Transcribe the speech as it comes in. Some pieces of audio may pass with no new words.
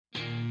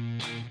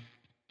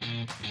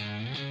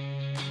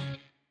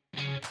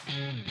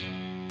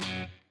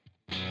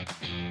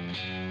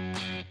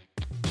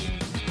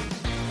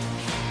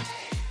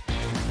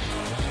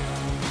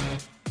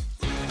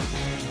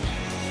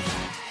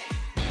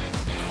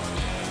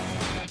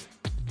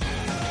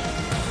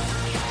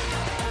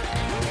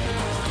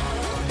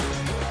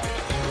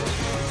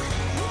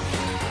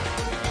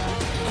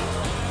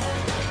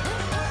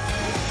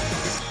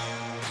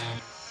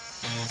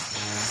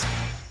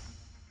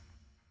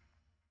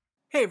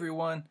Hey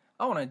everyone,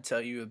 I want to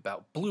tell you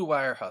about Blue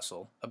Wire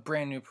Hustle, a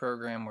brand new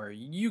program where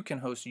you can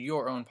host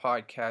your own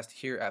podcast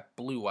here at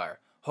Blue Wire,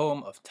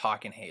 home of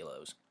Talkin'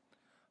 Halos.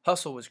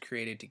 Hustle was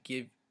created to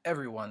give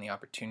everyone the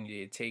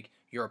opportunity to take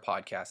your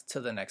podcast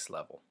to the next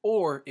level.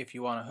 Or if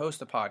you want to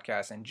host a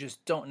podcast and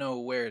just don't know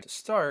where to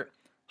start,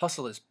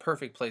 Hustle is the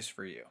perfect place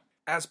for you.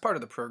 As part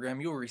of the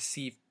program, you'll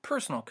receive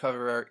personal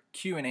cover art,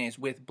 Q&As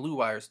with Blue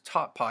Wire's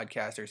top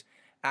podcasters,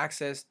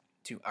 access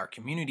to our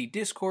community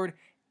Discord,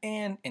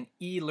 and an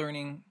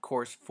e-learning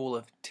course full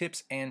of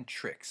tips and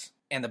tricks.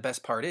 And the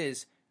best part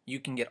is, you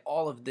can get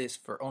all of this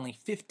for only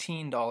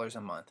 $15 a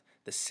month,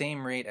 the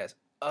same rate as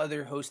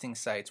other hosting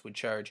sites would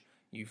charge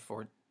you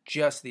for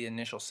just the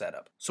initial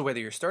setup. So whether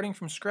you're starting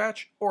from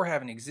scratch or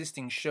have an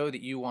existing show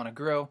that you want to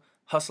grow,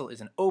 Hustle is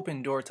an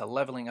open door to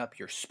leveling up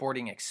your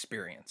sporting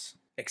experience.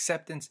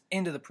 Acceptance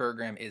into the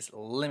program is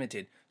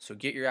limited, so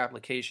get your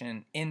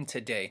application in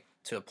today.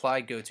 To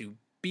apply, go to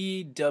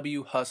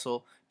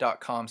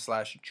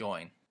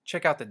bwhustle.com/join.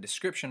 Check out the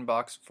description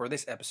box for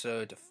this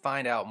episode to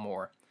find out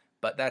more,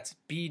 but that's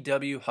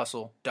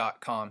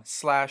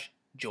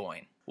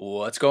bwhustle.com/join.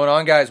 What's going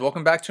on, guys?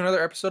 Welcome back to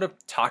another episode of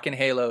Talkin'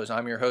 Halos.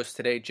 I'm your host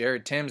today,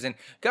 Jared Timms, and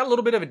got a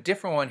little bit of a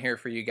different one here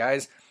for you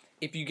guys.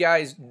 If you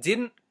guys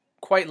didn't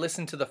quite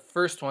listen to the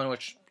first one,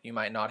 which you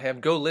might not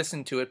have, go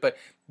listen to it, but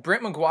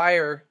Brent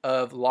McGuire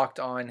of Locked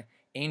On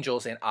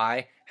Angels and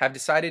I have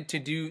decided to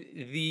do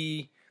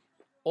the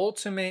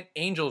Ultimate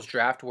Angels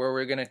draft, where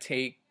we're going to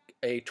take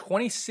a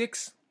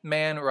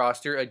 26-man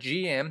roster, a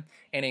GM,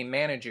 and a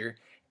manager,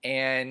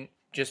 and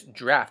just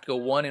draft, go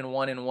 1 and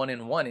 1 and 1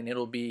 and 1, and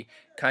it'll be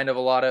kind of a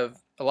lot of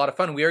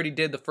fun. We already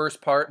did the first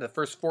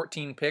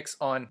 14 picks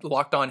on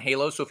Locked On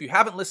Halos. So if you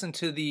haven't listened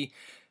to the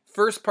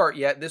first part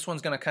yet, this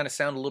one's going to kind of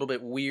sound a little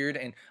bit weird,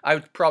 and I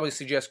would probably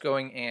suggest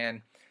going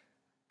and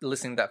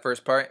listening to that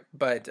first part.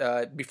 But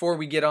before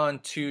we get on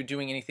to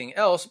doing anything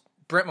else,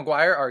 Brent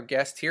McGuire, our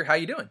guest here, how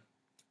you doing?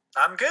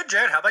 I'm good,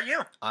 Jared. How about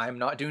you? I'm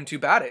not doing too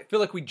bad. I feel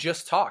like we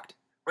just talked.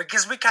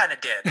 Because we kind of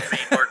did. I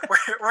mean,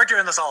 we're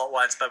doing this all at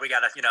once, but we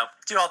got to,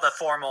 do all the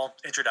formal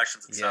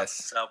introductions and stuff.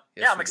 So,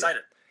 yes, I'm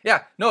excited.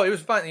 Yeah, no, it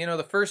was fun.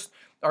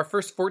 Our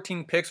first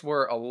 14 picks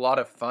were a lot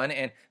of fun,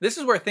 and this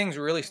is where things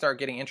really start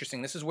getting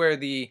interesting. This is where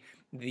the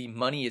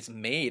money is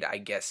made, I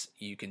guess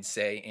you can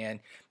say.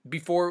 And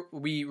before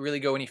we really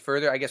go any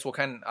further, I guess I'll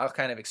kind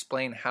of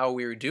explain how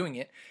we were doing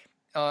it.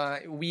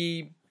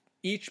 We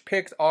each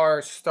picked our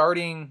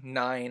starting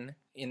 9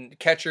 in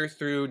catcher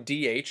through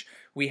DH.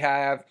 We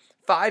have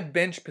 5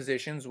 bench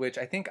positions, which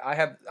I think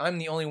I'm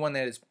the only one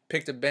that has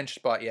picked a bench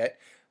spot yet.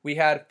 We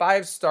had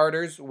 5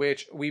 starters,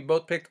 which we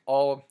both picked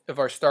all of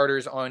our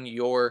starters on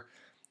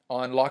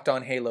Locked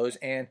On Halos,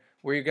 and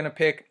we're going to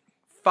pick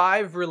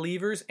 5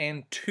 relievers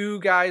and 2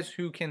 guys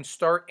who can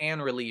start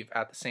and relieve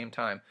at the same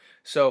time.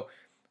 So,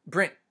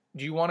 Brent,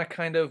 do you want to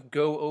kind of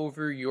go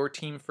over your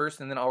team first,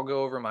 and then I'll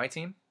go over my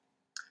team?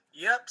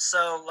 Yep,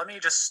 so let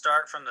me just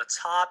start from the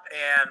top,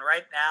 and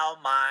right now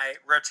my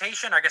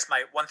rotation, I guess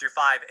my 1 through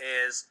 5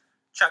 is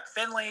Chuck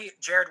Finley,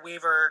 Jared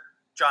Weaver,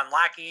 John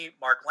Lackey,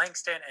 Mark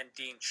Langston, and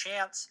Dean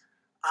Chance.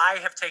 I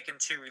have taken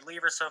 2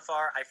 relievers so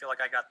far. I feel like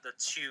I got the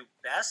 2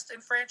 best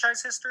in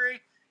franchise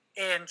history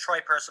in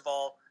Troy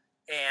Percival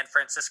and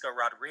Francisco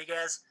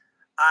Rodriguez.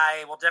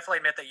 I will definitely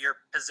admit that your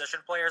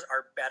position players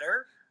are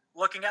better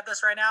looking at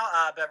this right now,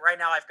 but right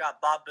now I've got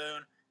Bob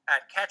Boone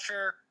at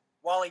catcher,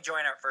 Wally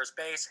Joyner at first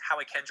base,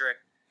 Howie Kendrick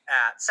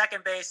at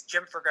second base,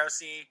 Jim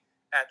Fregosi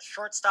at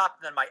shortstop,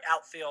 and then my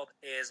outfield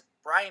is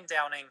Brian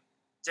Downing,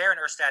 Darren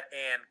Erstad,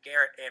 and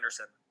Garrett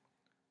Anderson.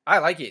 I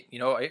like it.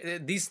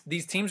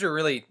 These teams are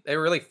really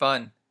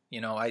fun.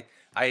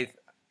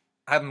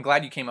 I'm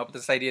glad you came up with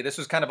this idea. This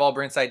was kind of all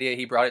Brent's idea.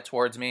 He brought it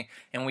towards me,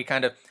 and we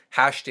kind of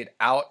hashed it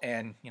out.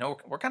 And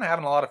we're kind of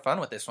having a lot of fun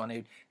with this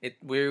one.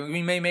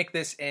 We may make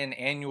this an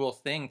annual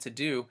thing to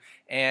do.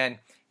 And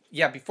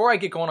yeah, before I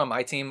get going on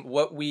my team,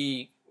 what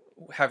we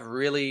have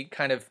really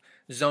kind of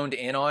zoned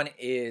in on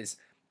is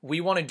we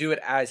want to do it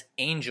as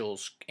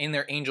Angels in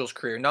their Angels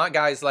career, not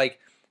guys like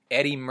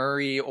Eddie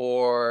Murray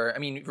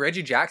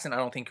Reggie Jackson. I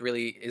don't think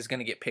really is going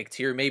to get picked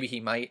here. Maybe he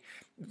might.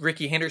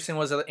 Ricky Henderson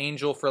was an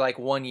Angel for like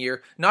 1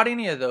 year. Not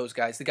any of those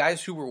guys. The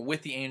guys who were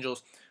with the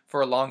Angels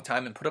for a long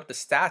time and put up the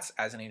stats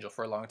as an Angel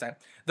for a long time.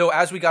 Though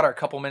as we got our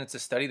couple minutes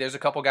of study, there's a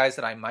couple guys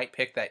that I might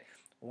pick that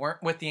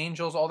weren't with the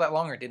Angels all that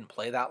long or didn't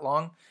play that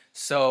long.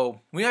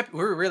 So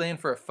we're really in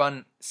for a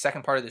fun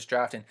second part of this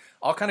draft, and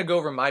I'll kind of go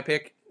over my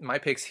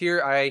picks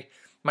here.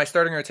 My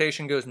starting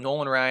rotation goes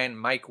Nolan Ryan,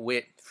 Mike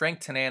Witt,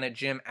 Frank Tanana,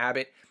 Jim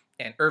Abbott,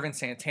 and Irvin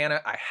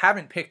Santana. I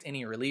haven't picked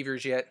any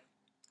relievers yet.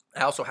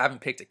 I also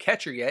haven't picked a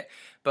catcher yet,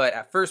 but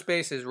at first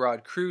base is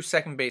Rod Cruz,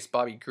 second base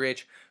Bobby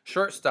Grich,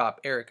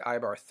 shortstop Eric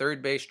Ibar,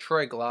 third base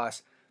Troy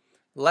Glass.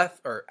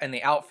 In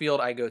the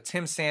outfield, I go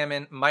Tim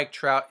Salmon, Mike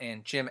Trout,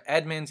 and Jim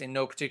Edmonds in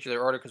no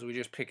particular order because we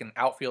just pick in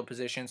outfield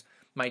positions.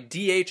 My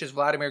DH is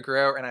Vladimir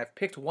Guerrero, and I've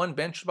picked one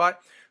bench spot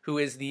who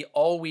is the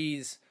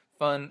always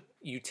fun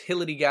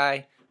utility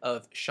guy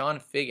of Sean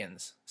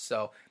Figgins.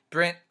 So,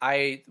 Brent,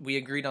 we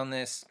agreed on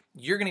this.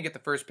 You're going to get the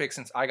first pick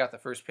since I got the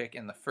first pick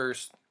in the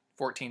first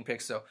 14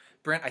 picks. So,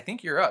 Brent, I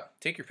think you're up.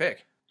 Take your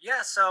pick.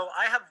 Yeah, so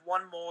I have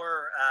one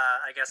more,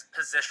 I guess,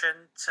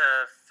 position to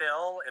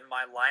fill in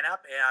my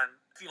lineup. And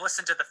if you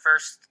listen to the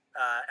first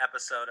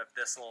episode of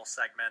this little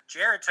segment,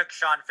 Jared took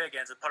Sean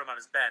Figgins and put him on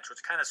his bench,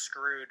 which kind of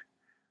screwed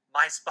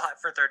my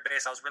spot for third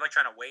base. I was really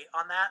trying to wait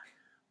on that.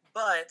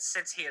 But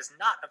since he is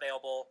not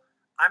available,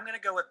 I'm going to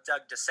go with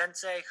Doug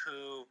DeCinces,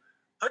 who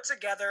put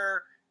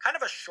together kind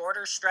of a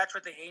shorter stretch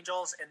with the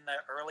Angels in the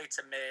early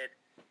to mid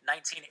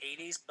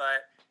 1980s,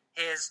 but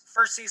his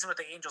first season with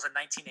the Angels in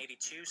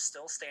 1982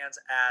 still stands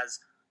as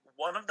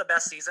one of the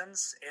best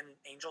seasons in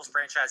Angels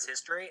franchise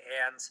history.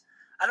 And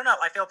I don't know,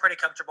 I feel pretty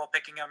comfortable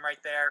picking him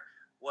right there.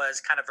 Was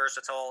kind of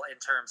versatile in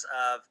terms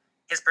of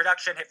his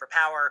production, hit for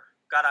power,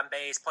 got on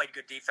base, played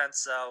good defense.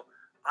 So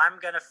I'm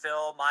going to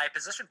fill my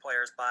position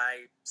players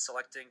by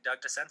selecting Doug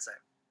DeCinces.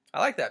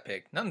 I like that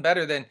pick. Nothing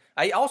better than,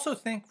 I also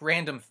think,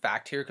 random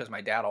fact here, because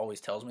my dad always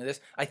tells me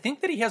this, I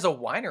think that he has a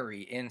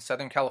winery in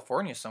Southern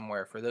California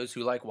somewhere for those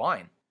who like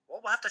wine.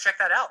 Well, we'll have to check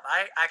that out.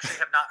 I actually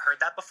have not heard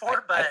that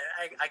before, but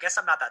I guess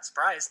I'm not that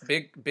surprised.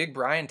 Big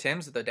Brian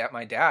Timms,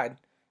 my dad,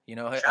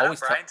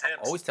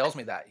 always tells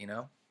me that,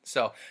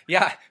 So,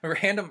 yeah,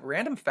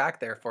 random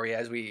fact there for you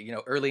as we,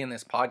 early in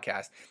this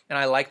podcast. And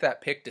I like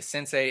that pick.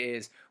 DeCinces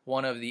is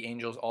one of the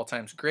Angels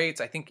all-time greats.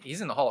 I think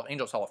he's in the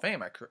Angels Hall of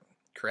Fame,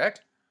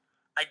 correct?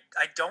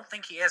 I don't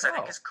think he is. I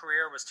think his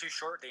career was too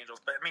short with the Angels.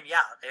 But, I mean,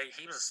 yeah,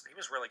 he was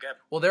really good.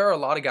 Well, there are a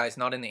lot of guys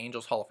not in the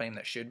Angels Hall of Fame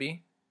that should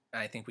be.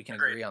 And I think we can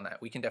agree on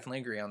that. We can definitely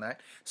agree on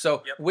that.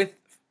 So,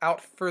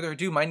 without further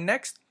ado, my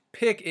next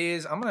pick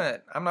is, I'm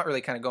not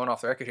really kind of going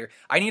off the record here.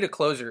 I need a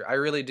closer. I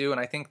really do. And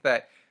I think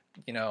that,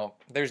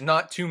 there's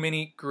not too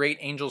many great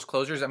Angels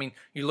closers. I mean,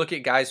 you look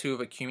at guys who have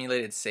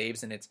accumulated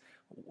saves, and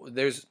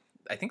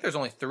I think there's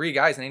only 3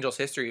 guys in Angels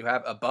history who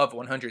have above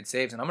 100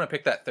 saves, and I'm going to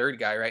pick that third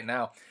guy right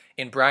now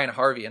in Brian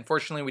Harvey.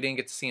 Unfortunately, we didn't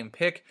get to see him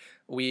pick.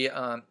 We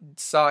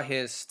saw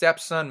his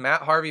stepson,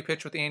 Matt Harvey,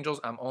 pitch with the Angels.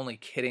 I'm only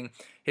kidding.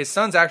 His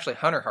son's actually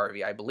Hunter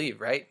Harvey, I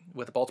believe, right?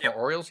 With the Baltimore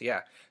Orioles?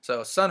 Yeah.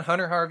 So, son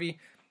Hunter Harvey,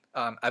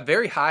 a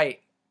very high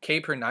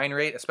K/9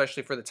 rate,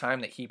 especially for the time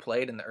that he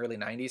played in the early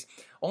 90s.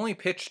 Only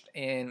pitched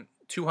in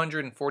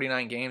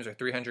 249 games or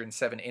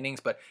 307 innings,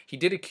 but he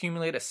did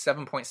accumulate a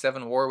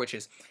 7.7 WAR, which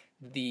is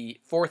the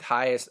 4th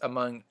highest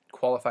among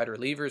qualified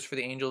relievers for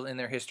the Angels in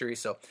their history.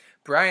 So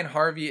Brian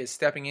Harvey is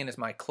stepping in as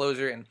my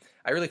closer, and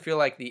I really feel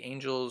like the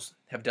Angels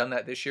have done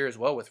that this year as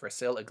well with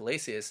Raisel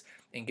Iglesias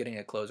in getting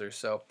a closer.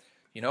 So,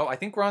 I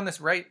think we're on this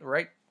right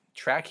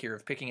track here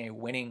of picking a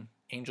winning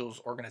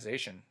Angels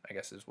organization, I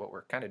guess is what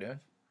we're kind of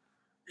doing.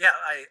 Yeah,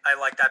 I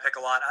like that pick a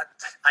lot.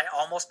 I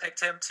almost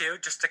picked him too,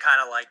 just to kind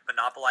of like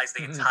monopolize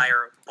the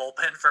entire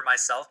bullpen for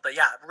myself. But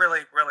yeah, really,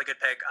 really good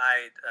pick.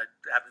 I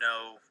have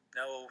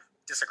no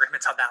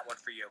disagreements on that one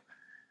for you.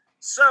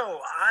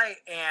 So I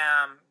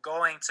am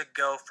going to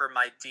go for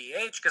my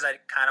DH because I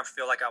kind of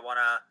feel like I want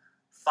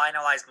to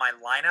finalize my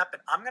lineup.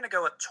 And I'm going to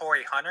go with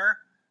Torrey Hunter,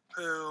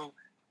 who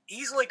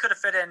easily could have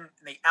fit in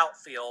the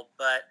outfield,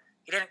 but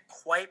he didn't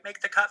quite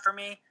make the cut for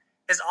me.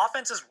 His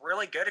offense is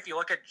really good. If you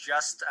look at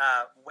just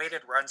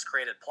weighted runs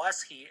created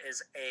plus,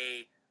 he's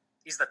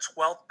the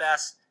 12th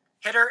best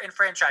hitter in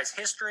franchise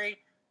history.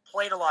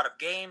 Played a lot of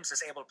games,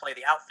 is able to play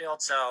the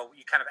outfield, so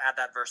you kind of add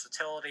that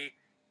versatility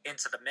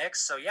into the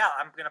mix. So yeah,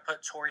 I'm going to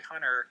put Torrey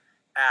Hunter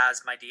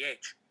as my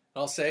DH.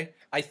 I'll say,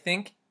 I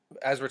think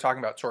as we're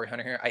talking about Torrey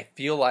Hunter here, I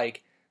feel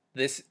like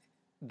the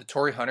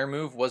Torrey Hunter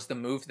move was the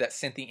move that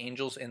sent the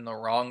Angels in the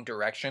wrong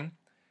direction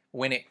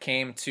when it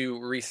came to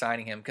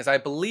re-signing him, because I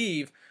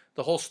believe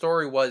the whole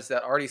story was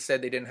that Artie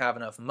said they didn't have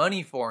enough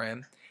money for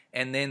him,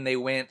 and then they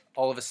went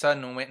all of a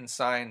sudden and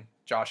signed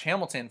Josh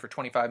Hamilton for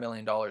 $25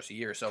 million a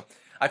year. So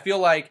I feel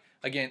like,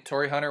 again,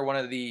 Torrey Hunter, one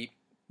of the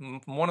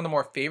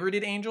more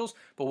favorited Angels,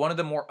 but one of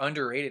the more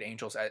underrated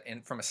Angels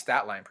from a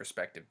stat line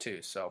perspective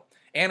too. So,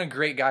 and a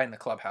great guy in the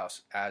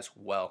clubhouse as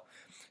well.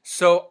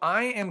 So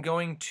I am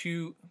going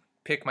to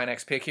pick my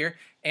next pick here,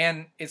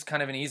 and it's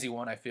kind of an easy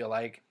one. I feel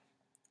like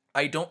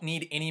I don't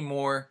need any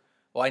more.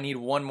 Well, I need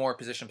one more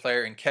position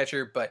player in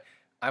catcher, but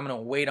I'm going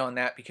to wait on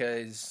that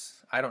because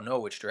I don't know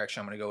which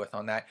direction I'm going to go with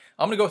on that.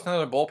 I'm going to go with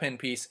another bullpen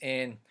piece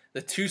in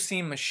the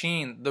two-seam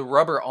machine, the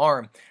rubber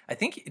arm. I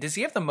think, does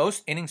he have the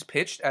most innings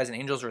pitched as an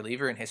Angels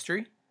reliever in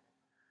history?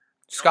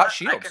 Scott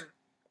Shields.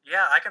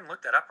 I can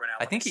look that up right now.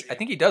 I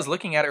think he does,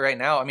 looking at it right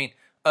now. I mean,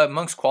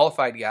 amongst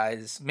qualified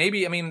guys,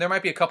 maybe, there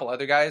might be a couple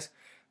other guys.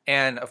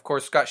 And, of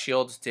course, Scott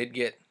Shields did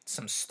get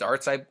some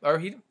starts. I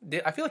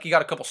feel like he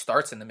got a couple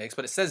starts in the mix,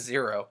 but it says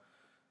 0.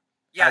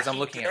 Yeah, as I'm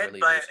looking at relievers.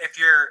 But if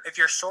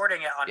you're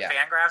sorting it on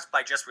Fangraphs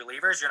by just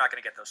relievers, you're not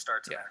going to get those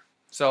starts in there.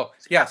 So,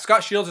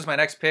 Scott Shields is my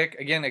next pick.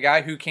 Again, a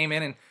guy who came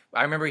in, and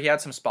I remember he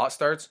had some spot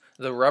starts.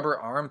 The rubber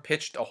arm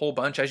pitched a whole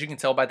bunch, as you can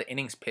tell by the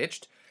innings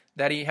pitched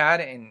that he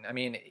had.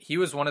 And, he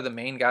was one of the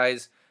main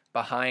guys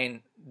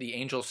behind the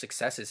Angels'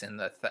 successes in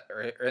the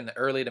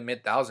early to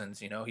mid-thousands.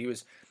 He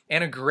was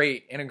and a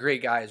great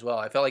guy as well.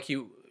 I felt like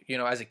he,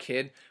 as a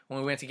kid, when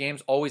we went to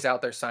games, always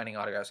out there signing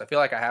autographs. I feel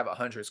like I have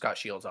 100 Scott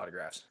Shields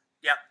autographs.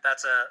 Yep,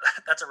 that's a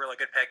that's a really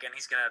good pick, and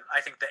he's gonna. I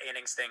think the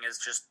innings thing is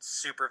just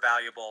super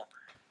valuable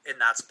in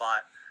that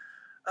spot.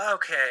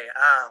 Okay,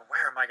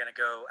 where am I gonna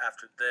go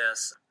after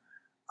this?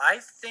 I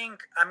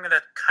think I'm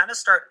gonna kind of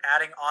start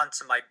adding on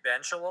to my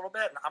bench a little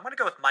bit, and I'm gonna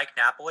go with Mike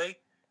Napoli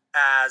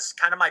as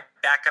kind of my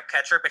backup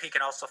catcher, but he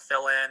can also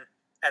fill in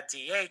at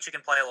DH. He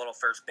can play a little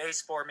first base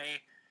for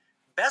me.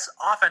 Best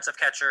offensive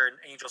catcher in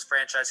Angels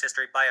franchise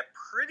history by a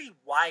pretty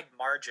wide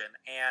margin,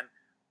 and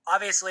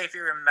obviously, if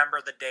you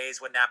remember the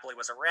days when Napoli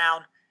was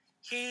around,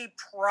 he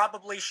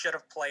probably should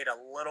have played a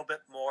little bit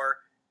more,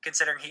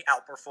 considering he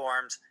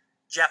outperformed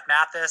Jeff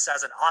Mathis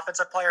as an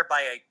offensive player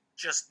by a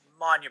just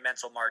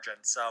monumental margin.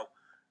 So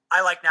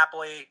I like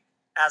Napoli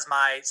as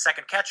my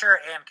second catcher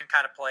and can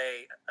kind of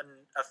play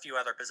a few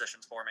other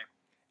positions for me.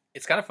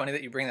 It's kind of funny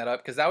that you bring that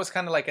up because that was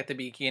kind of like at the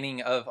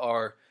beginning of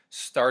our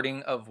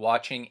starting of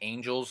watching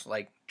Angels,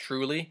 like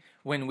truly,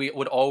 when we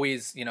would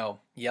always,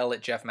 yell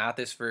at Jeff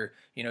Mathis for,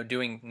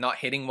 doing not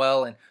hitting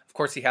well. And of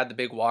course he had the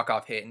big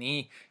walk-off hit and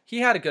he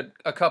had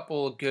a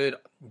couple good,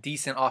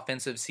 decent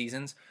offensive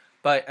seasons.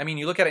 But I mean,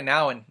 you look at it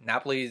now and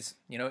Napoli's,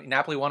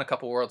 Napoli won a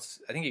couple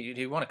worlds. I think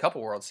he won a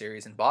couple World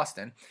Series in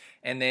Boston.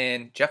 And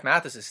then Jeff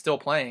Mathis is still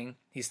playing.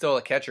 He's still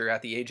a catcher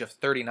at the age of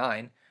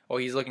 39. Well,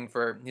 he's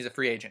a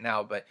free agent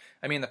now, but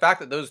I mean, the fact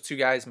that those two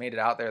guys made it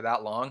out there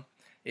that long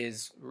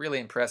is really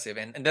impressive.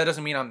 And that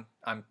doesn't mean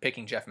I'm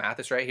picking Jeff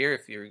Mathis right here.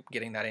 If you're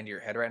getting that into your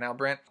head right now,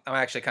 Brent, I'm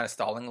actually kind of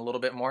stalling a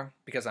little bit more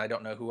because I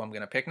don't know who I'm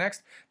going to pick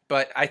next.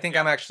 But I think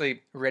I'm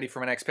actually ready for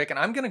my next pick, and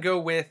I'm going to go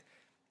with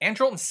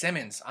Andrelton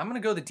Simmons. I'm going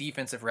to go the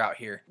defensive route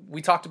here.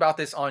 We talked about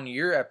this on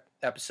your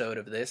episode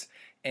of this,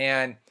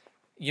 and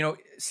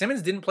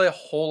Simmons didn't play a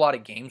whole lot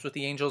of games with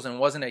the Angels and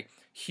wasn't a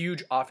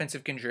huge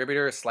offensive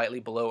contributor, a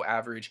slightly below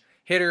average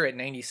hitter at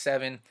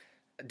 97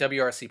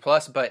 WRC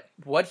plus, but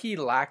what he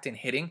lacked in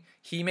hitting,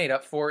 he made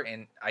up for,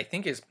 and I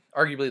think is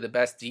arguably the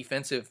best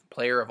defensive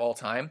player of all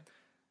time.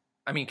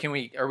 I mean, do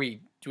we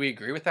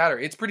agree with that? Or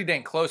it's pretty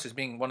dang close as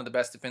being one of the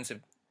best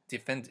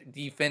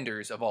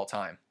defenders of all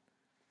time.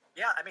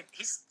 Yeah, I mean,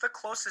 he's the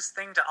closest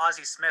thing to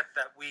Ozzie Smith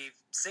that we've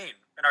seen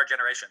in our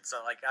generation. So,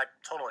 I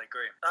totally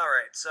agree. All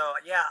right, so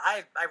yeah,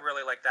 I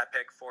really like that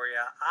pick for you.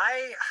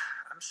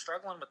 I'm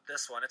struggling with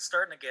this one. It's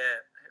starting to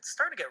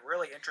get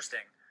really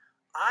interesting.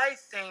 I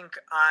think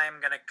I'm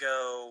gonna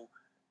go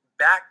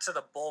back to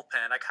the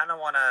bullpen. I kind of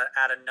want to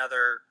add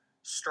another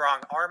strong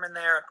arm in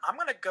there. I'm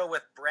gonna go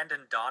with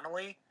Brendan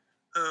Donnelly,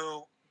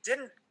 who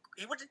didn't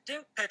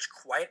pitch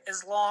quite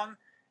as long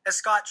as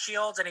Scott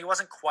Shields, and he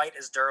wasn't quite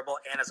as durable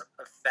and as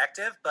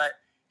effective, but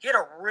he had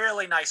a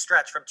really nice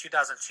stretch from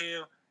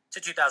 2002 to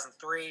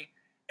 2003.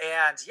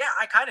 And yeah,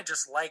 I kind of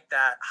just like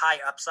that high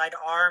upside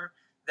arm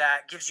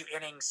that gives you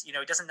innings. He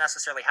doesn't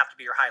necessarily have to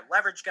be your high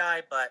leverage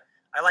guy, but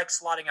I like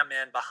slotting him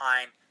in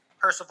behind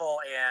Percival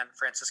and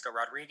Francisco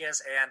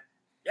Rodriguez. And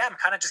yeah, I'm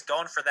kind of just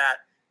going for that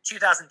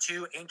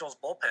 2002 Angels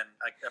bullpen,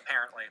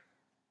 apparently.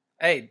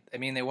 Hey, I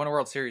mean, they won a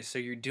World Series, so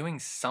you're doing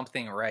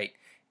something right.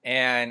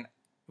 And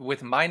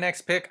with my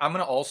next pick, I'm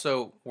going to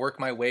also work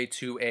my way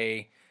to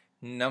a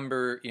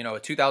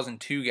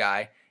 2002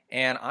 guy,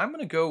 and I'm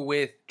going to go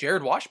with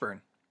Jared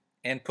Washburn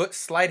and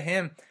slide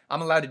him.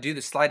 I'm allowed to do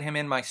this, slide him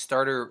in my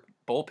starter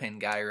bullpen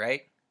guy,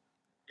 right?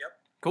 Yep.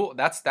 Cool.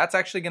 That's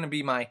actually going to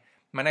be my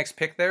next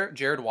pick there,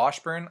 Jared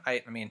Washburn.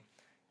 I mean,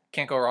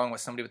 can't go wrong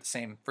with somebody with the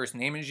same first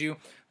name as you,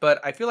 but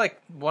I feel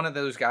like one of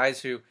those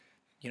guys who,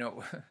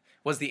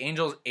 was the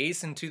Angels'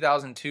 ace in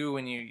 2002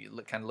 when you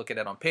kind of look at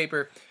it on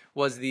paper,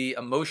 was the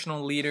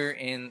emotional leader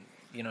in,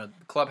 the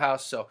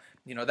clubhouse. So,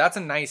 that's a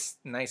nice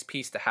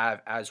piece to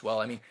have as well.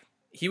 I mean,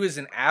 he was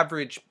an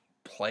average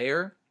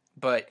player,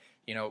 but,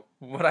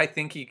 what I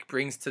think he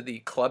brings to the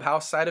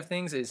clubhouse side of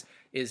things is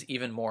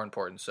even more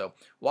important. So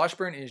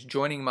Washburn is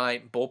joining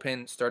my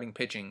bullpen starting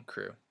pitching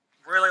crew.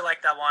 Really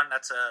like that one.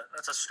 That's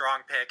a strong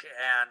pick,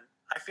 and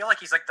I feel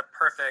like he's like the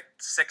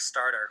perfect sixth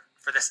starter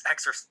for this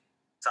exercise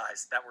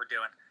that we're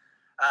doing.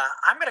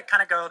 I'm going to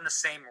kind of go in the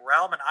same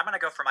realm, and I'm going to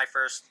go for my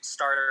first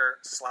starter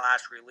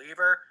 /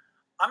 reliever.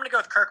 I'm going to go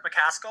with Kirk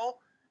McCaskill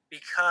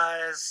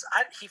because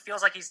he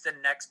feels like he's the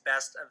next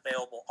best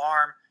available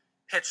arm.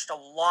 Pitched a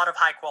lot of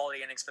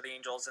high-quality innings for the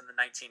Angels in the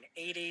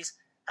 1980s.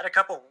 Had a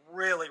couple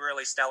really,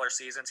 really stellar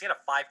seasons. He had a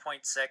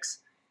 5.6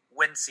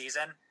 win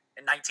season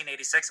in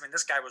 1986. I mean,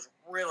 this guy was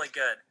really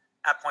good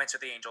at points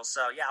with the Angels.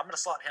 So, yeah, I'm going to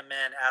slot him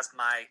in as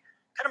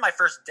my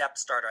first depth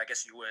starter, I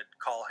guess you would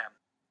call him.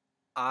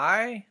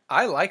 I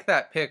like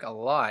that pick a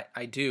lot.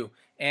 I do.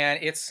 And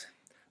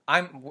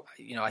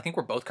I think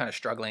we're both kind of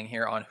struggling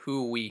here on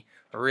who we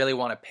really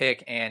want to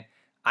pick. And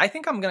I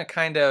think I'm going to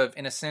kind of,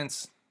 in a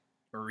sense,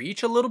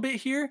 reach a little bit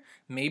here,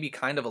 maybe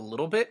kind of a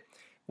little bit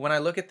when I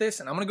look at this.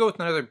 And I'm going to go with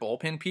another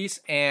bullpen piece.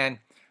 And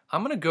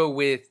I'm going to go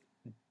with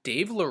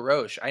Dave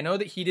LaRoche. I know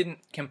that he didn't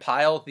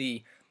compile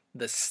the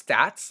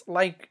stats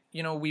like,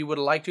 we would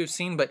like to have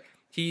seen, but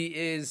he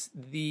is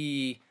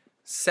the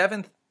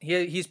seventh.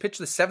 He's pitched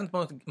the seventh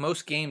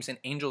most games in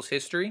Angels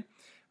history.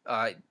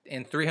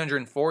 In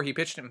 304, he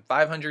pitched in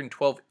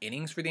 512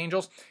 innings for the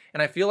Angels,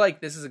 and I feel like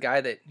this is a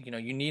guy that you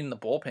need in the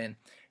bullpen.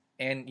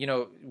 And,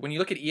 when you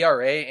look at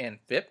ERA and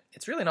FIP,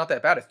 it's really not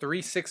that bad. A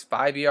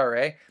 3.65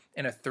 ERA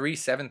and a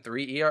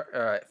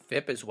 3.73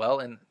 FIP as well,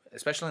 and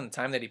especially in the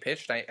time that he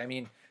pitched. I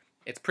mean,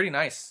 it's pretty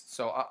nice.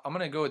 So I'm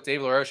going to go with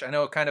Dave LaRoche. I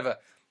know kind of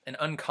an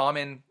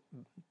uncommon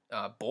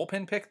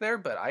bullpen pick there,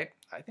 but I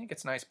think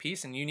it's a nice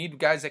piece, and you need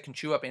guys that can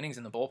chew up innings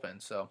in the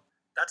bullpen. So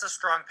that's a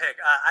strong pick.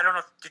 I don't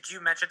know. Did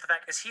you mention the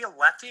fact, is he a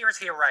lefty or is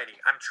he a righty?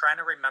 I'm trying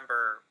to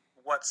remember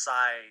what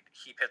side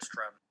he pitched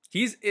from.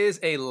 He is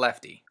a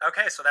lefty.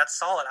 Okay, so that's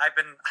solid. I've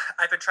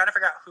been trying to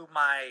figure out who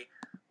my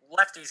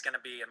lefty's going to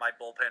be in my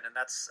bullpen, and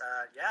that's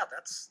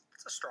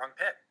a strong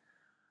pick.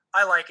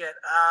 I like it.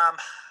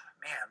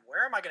 Man,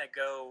 where am I going to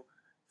go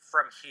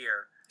from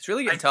here? It's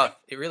really getting tough.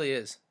 It really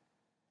is.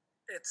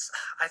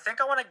 I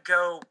think I want to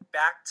go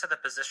back to the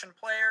position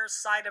player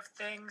side of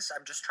things.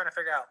 I'm just trying to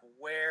figure out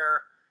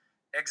where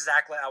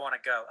exactly I want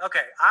to go.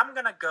 Okay, I'm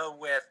going to go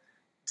with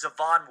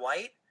Devon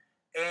White,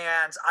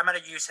 and I'm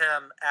going to use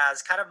him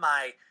as kind of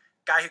my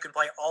guy who can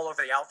play all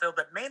over the outfield,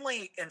 but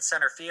mainly in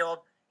center field.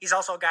 He's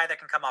also a guy that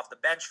can come off the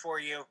bench for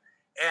you.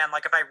 And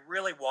like if I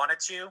really wanted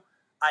to,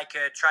 I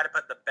could try to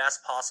put the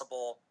best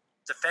possible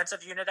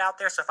defensive unit out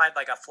there. So if I had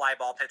like a fly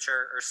ball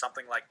pitcher or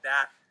something like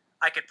that,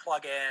 I could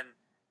plug in,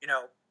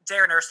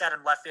 Darren Erstad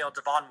in left field,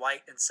 Devon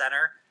White in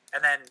center,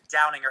 and then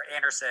Downing or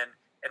Anderson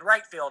in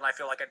right field. And I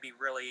feel like I'd be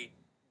really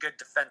good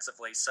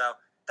defensively. So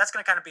that's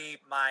going to kind of be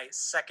my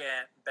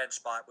second bench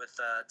spot with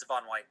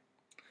Devon White.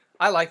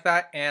 I like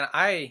that, and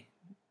I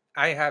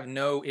have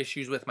no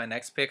issues with my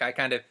next pick. I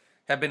kind of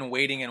have been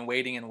waiting and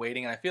waiting and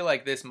waiting, and I feel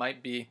like this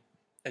might be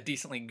a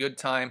decently good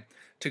time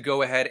to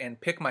go ahead and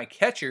pick my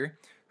catcher,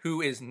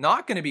 who is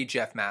not going to be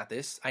Jeff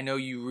Mathis. I know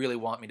you really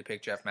want me to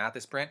pick Jeff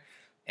Mathis, Brent,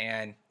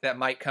 and that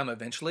might come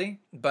eventually,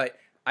 but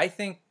I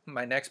think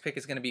my next pick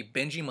is going to be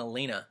Benji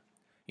Molina.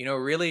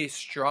 Really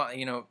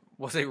strong,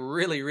 was a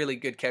really, really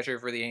good catcher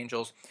for the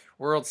Angels.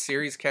 World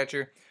Series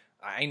catcher.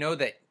 I know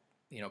that,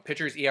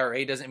 pitcher's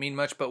ERA doesn't mean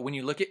much, but when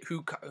you look at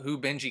who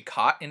Benji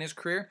caught in his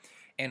career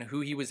and who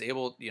he was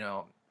able,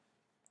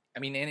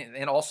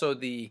 and also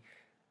the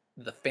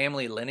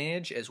family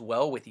lineage as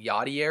well with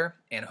Yadier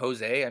and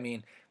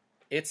Jose,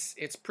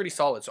 it's pretty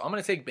solid. So I'm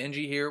going to take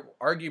Benji here,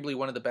 arguably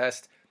one of the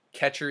best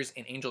catchers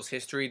in Angels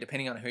history,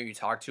 depending on who you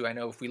talk to. I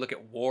know if we look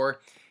at WAR,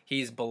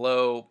 he's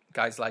below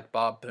guys like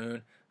Bob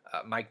Boone,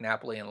 Mike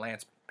Napoli, and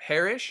Lance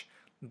Parrish.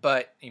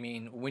 But,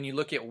 when you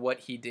look at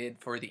what he did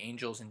for the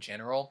Angels in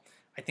general,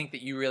 I think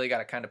that you really got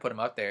to kind of put him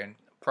up there, and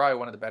probably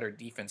one of the better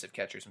defensive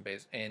catchers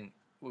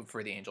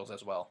for the Angels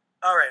as well.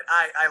 All right,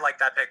 I like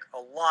that pick a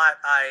lot.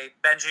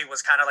 Benji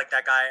was kind of like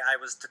that guy. I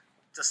was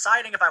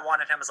deciding if I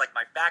wanted him as like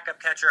my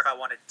backup catcher, if I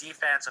wanted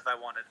defense, if I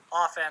wanted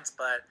offense,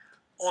 but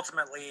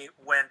ultimately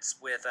went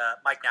with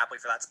Mike Napoli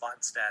for that spot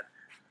instead.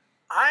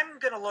 I'm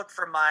gonna let's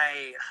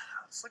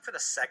look for the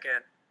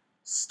second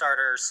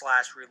starter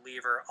 /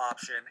 reliever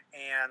option,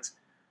 and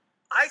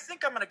I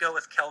think I'm gonna go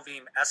with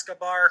Kelvin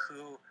Escobar,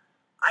 who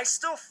I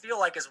still feel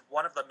like is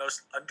one of the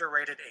most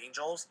underrated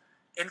Angels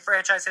in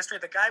franchise history.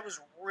 The guy was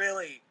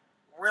really,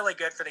 really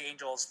good for the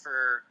Angels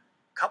for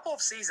a couple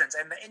of seasons,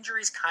 and the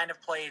injuries kind of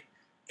played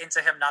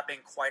into him not being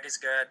quite as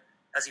good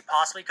as he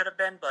possibly could have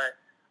been. But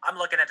I'm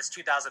looking at his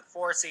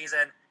 2004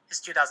 season,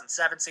 his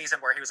 2007 season,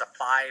 where he was a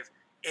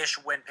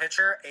 5-ish win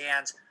pitcher,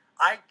 and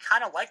I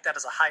kind of like that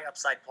as a high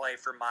upside play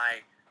for my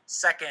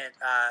second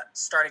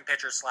starting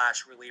pitcher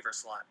 / reliever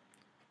slot.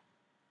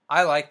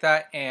 I like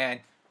that,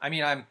 and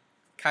I'm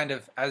kind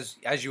of, as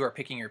you are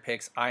picking your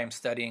picks, I am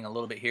studying a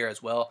little bit here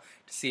as well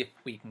to see if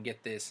we can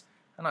get this,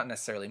 not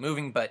necessarily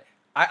moving, but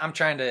I'm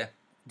trying to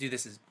do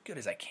this as good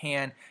as I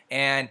can,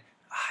 and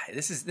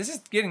this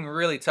is getting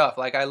really tough.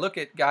 Like, I look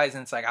at guys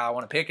and it's like, I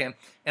want to pick him,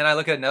 and I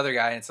look at another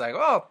guy and it's like,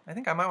 oh, I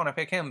think I might want to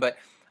pick him, but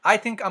I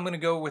think I'm going to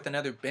go with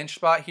another bench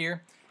spot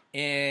here,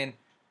 and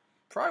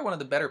probably one of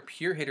the better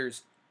pure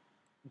hitters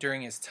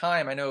during his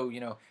time. I know,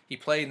 he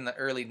played in the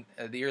early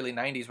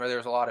 90s where there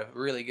was a lot of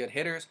really good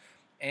hitters,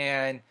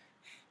 and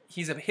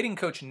he's a hitting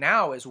coach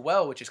now as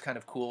well, which is kind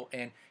of cool,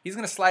 and he's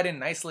going to slide in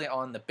nicely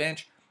on the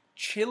bench.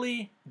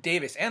 Chili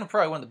Davis, and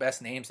probably one of the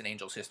best names in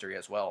Angels history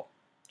as well.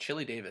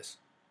 Chili Davis.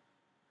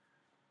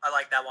 I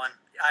like that one.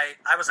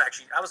 I was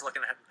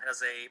looking at him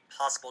as a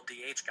possible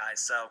DH guy,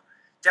 so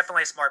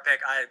definitely a smart pick.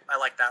 I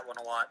like that one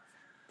a lot.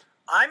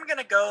 I'm going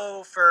to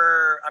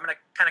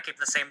kind of keep in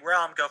the same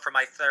realm, go for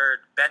my third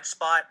bench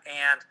spot,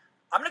 and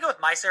I'm going to go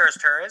with Myceres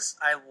Torres.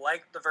 I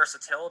like the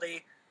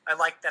versatility. I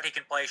like that he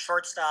can play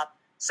shortstop,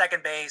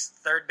 second base,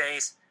 third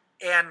base,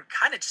 and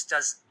kind of just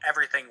does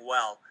everything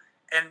well.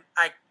 And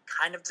I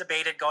kind of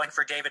debated going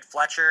for David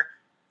Fletcher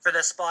for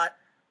this spot,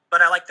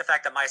 but I like the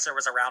fact that Mycer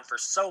was around for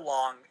so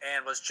long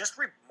and was just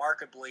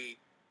remarkably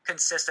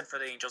consistent for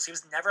the Angels. He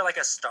was never like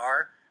a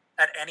star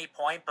at any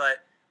point,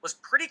 but was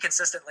pretty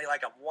consistently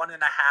like a 1.5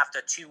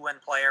 to 2 win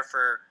player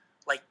for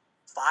like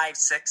 5,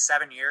 6,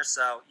 7 years.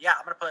 So yeah,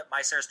 I'm going to put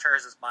Myceres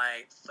Torres as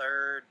my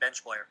third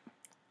bench player.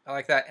 I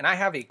like that. And I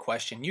have a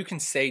question. You can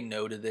say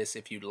no to this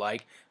if you'd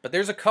like, but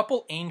there's a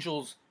couple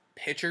Angels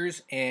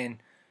pitchers in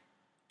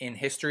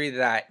history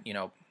that,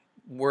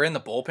 were in the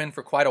bullpen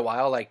for quite a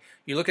while. Like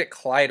you look at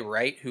Clyde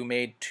Wright, who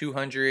made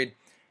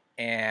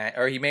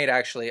he made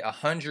actually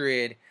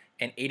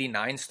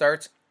 189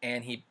 starts,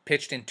 and he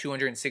pitched in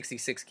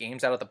 266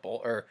 games out of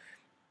the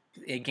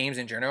games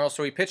in general.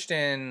 So he pitched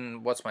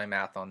in, what's my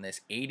math on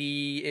this,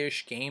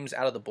 80-ish games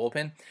out of the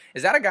bullpen.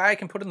 Is that a guy I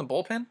can put in the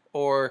bullpen,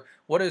 or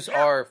what is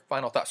our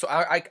final thought? So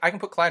I can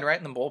put Clyde Wright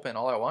in the bullpen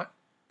all I want.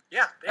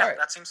 Yeah, right.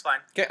 That seems fine.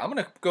 Okay, I'm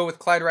gonna go with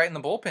Clyde Wright in the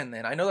bullpen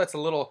then. I know that's a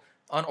little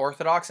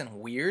unorthodox and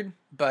weird,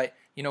 but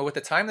with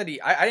the time that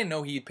I didn't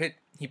know he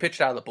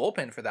pitched out of the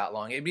bullpen for that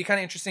long. It'd be kind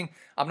of interesting.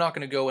 I'm not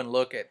going to go and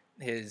look at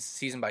his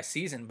season by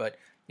season, but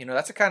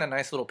that's a kind of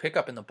nice little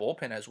pickup in the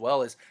bullpen, as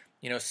well as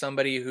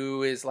somebody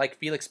who is like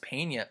Felix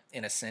Pena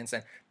in a sense.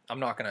 And I'm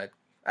not going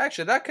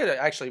to that could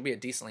actually be a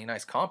decently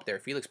nice comp there.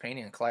 Felix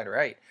Pena and Clyde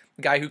Wright,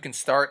 a guy who can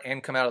start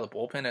and come out of the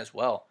bullpen as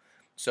well.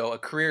 So a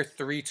career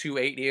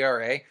 3.28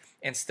 ERA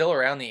and still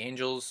around the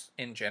Angels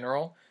in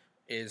general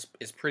is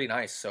pretty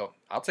nice. So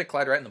I'll take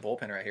Clyde Wright in the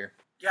bullpen right here.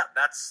 Yeah,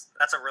 that's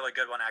a really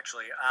good one,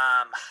 actually.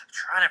 I'm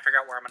trying to figure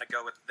out where I'm going to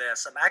go with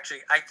this.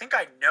 I think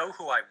I know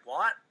who I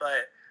want,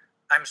 but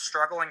I'm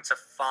struggling to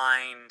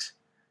find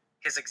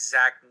his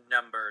exact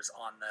numbers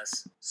on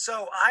this.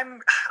 So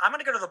I'm going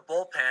to go to the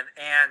bullpen,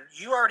 and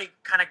you already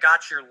kind of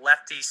got your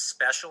lefty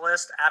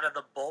specialist out of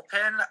the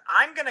bullpen.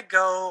 I'm going to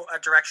go a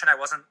direction I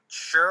wasn't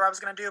sure I was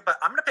going to do, but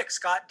I'm going to pick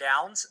Scott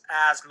Downs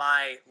as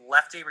my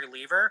lefty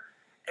reliever,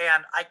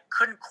 and I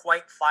couldn't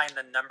quite find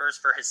the numbers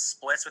for his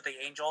splits with the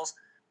Angels.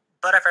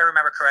 But if I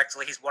remember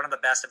correctly, he's one of the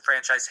best in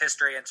franchise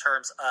history in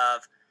terms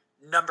of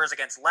numbers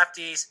against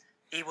lefties.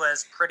 He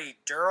was pretty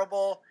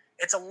durable.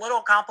 It's a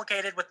little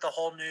complicated with the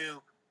whole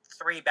new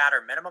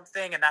 3-batter minimum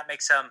thing, and that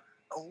makes him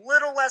a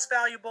little less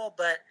valuable,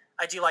 but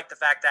I do like the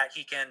fact that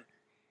he can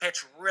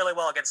pitch really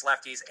well against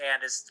lefties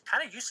and is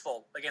kind of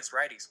useful against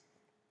righties.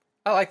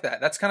 I like that.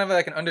 That's kind of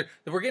like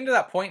we're getting to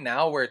that point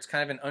now where it's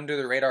kind of an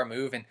under-the-radar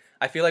move, and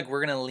I feel like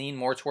we're going to lean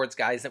more towards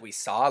guys that we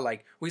saw.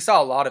 Like, we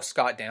saw a lot of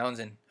Scott Downs,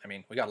 and,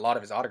 we got a lot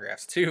of his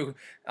autographs, too,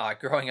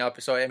 growing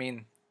up. So,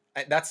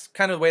 that's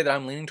kind of the way that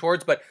I'm leaning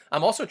towards, but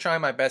I'm also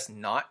trying my best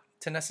not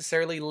to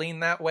necessarily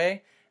lean that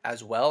way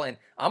as well, and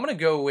I'm going to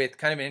go with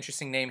kind of an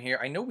interesting name here.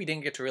 I know we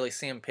didn't get to really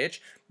see him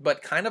pitch,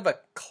 but kind of a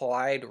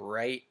Clyde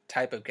Wright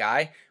type of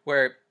guy,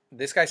 where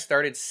this guy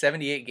started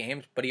 78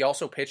 games, but he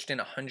also pitched in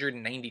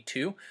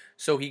 192.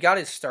 So he got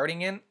his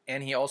starting in,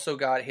 and he also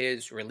got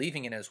his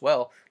relieving in as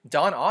well.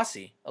 Don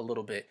Ossie, a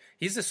little bit.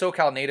 He's a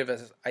SoCal native,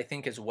 I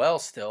think, as well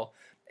still.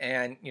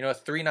 And, a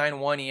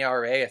 3.91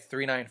 ERA, a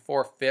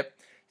 3.94 FIP.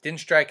 Didn't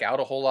strike out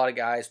a whole lot of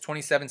guys.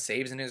 27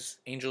 saves in his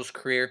Angels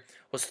career.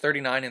 Was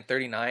 39 and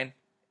 39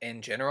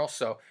 in general.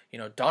 So,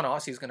 Don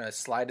Ossie's going to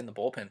slide in the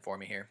bullpen for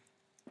me here.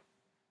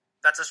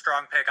 That's a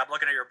strong pick. I'm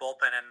looking at your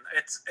bullpen, and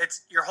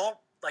it's your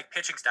whole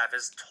pitching staff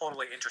is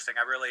totally interesting.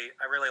 I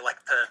really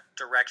like the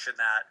direction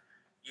that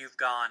you've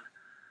gone.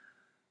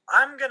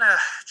 I'm gonna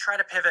try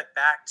to pivot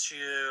back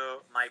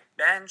to my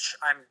bench.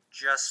 I'm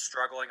just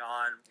struggling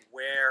on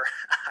where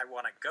I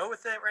want to go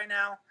with it right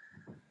now.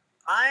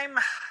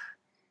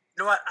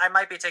 You know what? I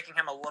might be taking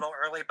him a little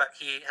early, but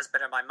he has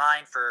been in my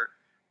mind for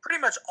pretty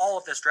much all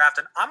of this draft,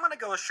 and I'm gonna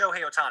go with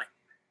Shohei Ohtani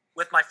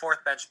with my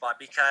 4th bench spot,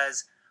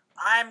 because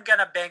I'm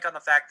gonna bank on the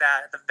fact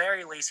that at the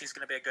very least he's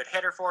gonna be a good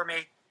hitter for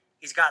me.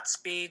 He's got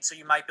speed, so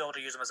you might be able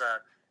to use him as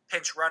a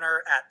pinch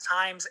runner at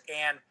times.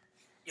 And,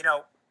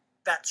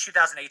 that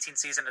 2018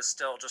 season is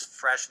still just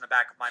fresh in the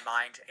back of my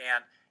mind.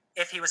 And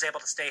if he was able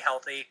to stay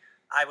healthy,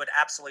 I would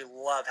absolutely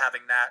love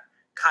having that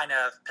kind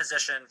of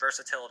position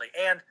versatility.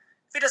 And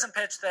if he doesn't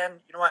pitch, then,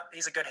 you know what?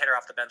 He's a good hitter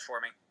off the bench for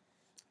me.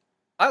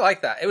 I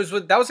like that.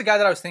 That was a guy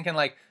that I was thinking,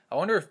 I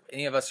wonder if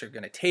any of us are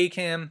going to take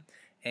him.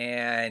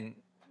 And,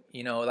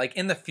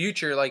 in the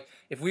future,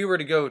 if we were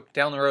to go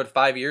down the road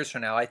 5 years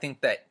from now, I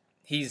think that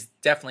he's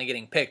definitely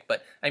getting picked.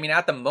 But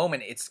at the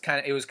moment,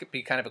 it was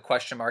be kind of a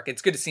question mark.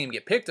 It's good to see him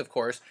get picked, of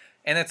course,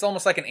 and it's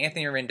almost like an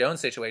Anthony Rendon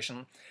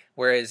situation.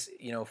 Whereas,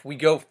 if we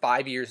go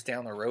 5 years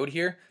down the road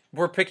here,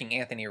 we're picking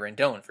Anthony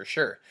Rendon for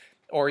sure,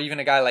 or even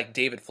a guy like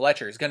David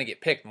Fletcher is going to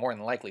get picked more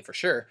than likely for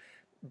sure.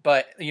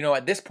 But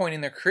at this point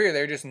in their career,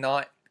 they're just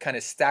not kind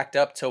of stacked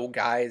up to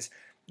guys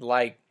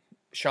like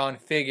Sean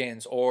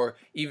Figgins or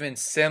even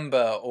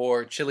Simba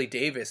or Chili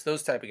Davis,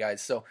 those type of guys.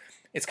 So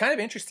it's kind of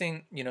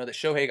interesting, that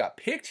Shohei got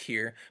picked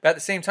here. But at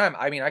the same time,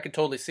 I could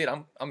totally see it.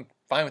 I'm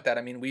fine with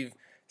that. We've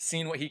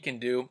seen what he can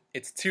do.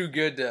 It's too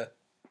good to.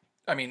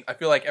 I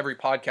feel like every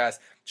podcast,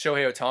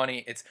 Shohei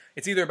Ohtani,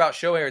 it's either about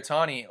Shohei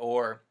Ohtani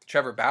or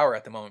Trevor Bauer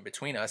at the moment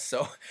between us.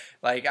 So,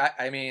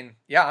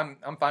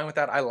 I'm fine with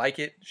that. I like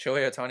it.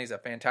 Shohei Ohtani's a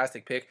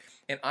fantastic pick.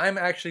 And I'm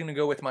actually going to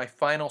go with my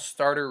final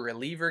starter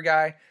reliever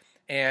guy.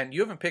 And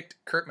you haven't picked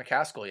Kurt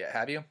McCaskill yet,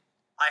 have you?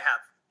 I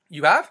have.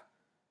 You have?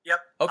 Yep.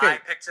 Okay. I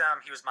picked him.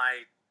 He was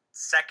my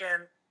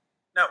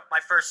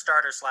first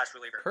starter /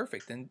 reliever.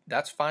 Perfect. Then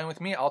that's fine with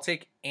me. I'll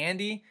take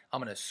Andy. I'm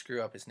going to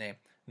screw up his name.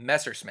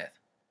 Messersmith.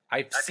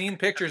 I've seen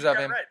pictures of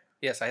him. Right.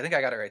 Yes, I think I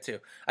got it right too.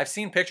 I've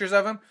seen pictures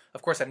of him.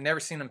 Of course, I've never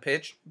seen him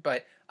pitch,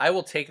 but I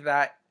will take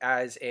that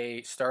as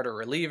a starter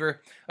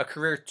reliever. A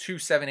career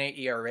 2.78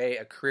 ERA,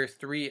 a career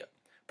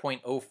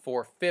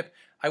 3.04 FIP.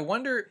 I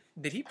wonder,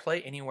 did he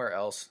play anywhere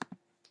else?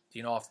 Do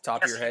you know off the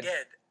top of your head? Yes, he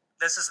did.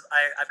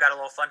 I've got a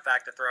little fun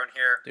fact to throw in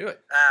here. Do it.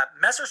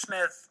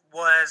 Messersmith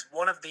was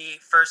one of the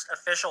first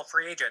official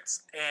free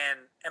agents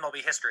in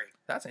MLB history.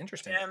 That's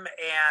interesting. Him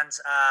and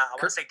I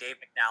want to say Dave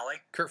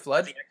McNally. Curt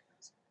Flood?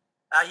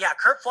 Yeah,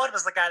 Curt Flood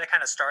was the guy that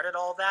kind of started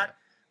all of that. Yeah.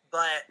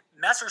 But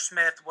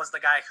Messersmith was the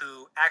guy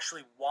who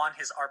actually won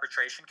his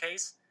arbitration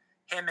case,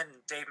 him and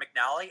Dave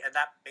McNally, and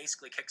that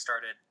basically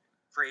kickstarted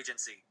free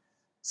agency.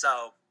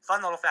 So,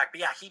 fun little fact. But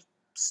yeah, he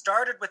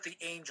started with the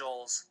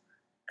Angels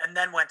and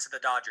then went to the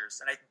Dodgers.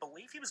 And I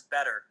believe he was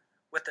better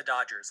with the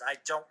Dodgers. I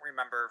don't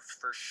remember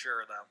for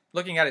sure, though.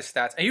 Looking at his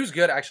stats, and he was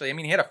good, actually. I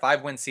mean, he had a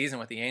 5-win season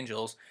with the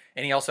Angels,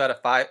 and he also had a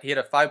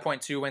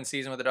 5.2 win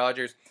season with the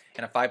Dodgers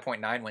and a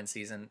 5.9 win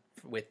season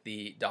with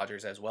the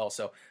Dodgers as well.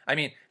 So, I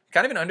mean,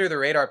 kind of an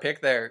under-the-radar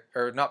pick there,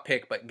 or not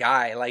pick, but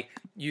guy. Like,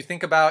 you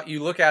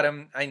look at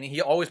him, and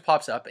he always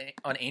pops up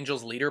on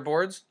Angels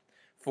leaderboards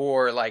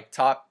for, like,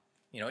 top,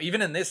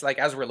 even in this, like,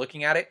 as we're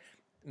looking at it,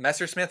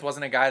 Messersmith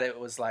wasn't a guy that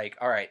was like,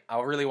 all right,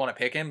 I really want to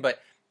pick him, but,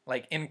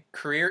 like, in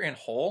career in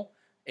whole,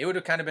 it would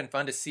have kind of been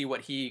fun to see what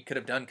he could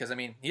have done, because, I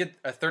mean, he had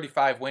a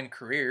 35-win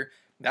career.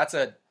 That's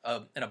an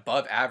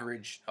above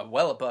average, a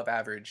well above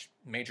average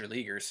major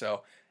leaguer,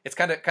 so it's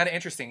kind of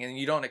interesting, and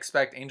you don't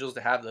expect Angels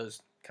to have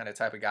those kind of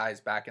type of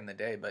guys back in the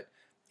day. But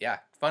yeah,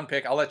 fun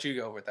pick. I'll let you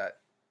go with that.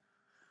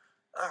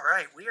 All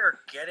right, we are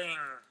getting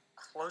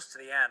close to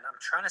the end. I'm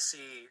trying to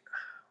see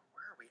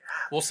where are we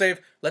at.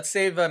 Let's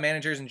save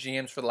managers and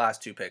GMs for the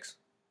last two picks.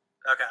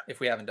 Okay.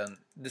 If we haven't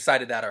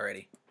decided that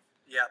already.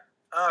 Yep.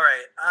 All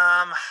right.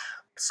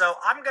 So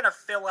I'm gonna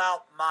fill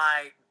out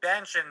my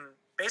bench and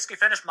basically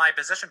finish my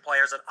position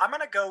players, and I'm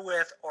gonna go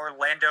with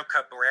Orlando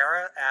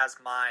Cabrera as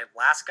my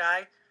last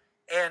guy.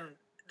 And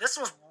he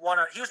was one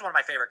of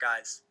my favorite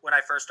guys when I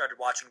first started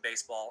watching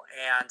baseball,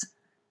 and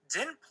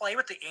didn't play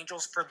with the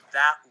Angels for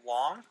that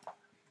long,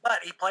 but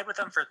he played with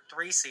them for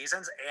 3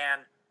 seasons,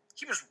 and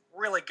he was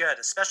really good,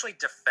 especially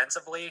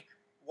defensively.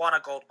 Won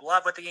a Gold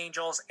Glove with the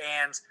Angels,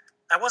 and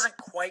I wasn't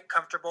quite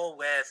comfortable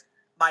with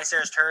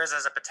Maiceres Torres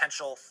as a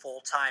potential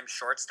full-time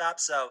shortstop.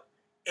 So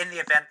in the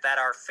event that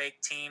our fake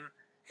team,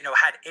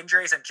 had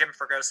injuries and Jim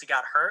Fregosi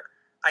got hurt,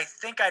 I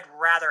think I'd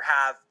rather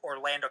have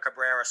Orlando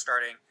Cabrera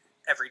starting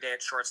every day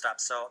at shortstop.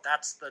 So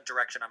that's the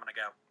direction I'm going to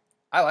go.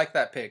 I like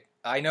that pick.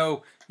 I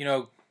know,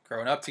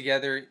 growing up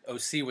together,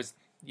 OC was,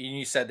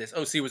 you said this,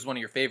 OC was one of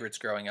your favorites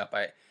growing up.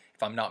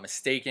 If I'm not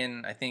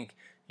mistaken, I think,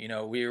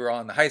 we were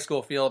on the high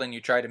school field and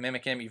you tried to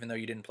mimic him even though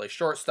you didn't play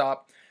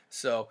shortstop.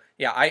 So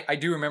yeah, I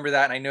do remember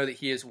that, and I know that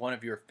he is one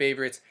of your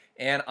favorites.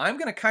 And I'm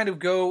going to kind of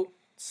go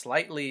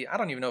slightly, I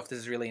don't even know if this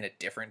is really in a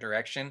different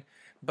direction,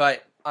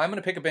 but I'm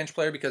going to pick a bench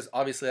player because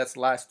obviously that's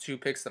the last 2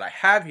 picks that I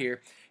have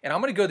here. And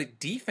I'm going to go the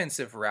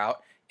defensive route.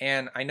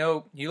 And I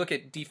know you look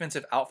at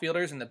defensive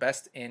outfielders and the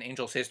best in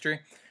Angels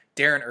history,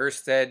 Darren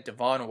Erstad,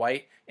 Devon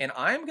White, and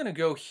I'm going to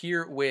go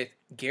here with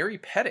Gary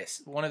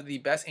Pettis, one of the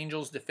best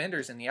Angels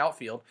defenders in the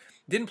outfield.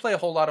 Didn't play a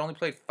whole lot, only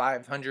played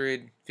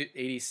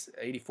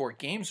 584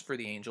 games for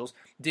the Angels.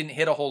 Didn't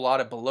hit a whole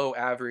lot, of below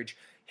average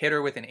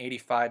hitter with an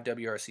 85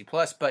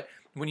 WRC+. But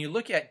when you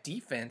look at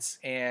defense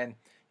and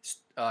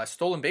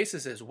stolen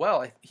bases as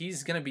well,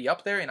 he's going to be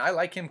up there, and I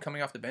like him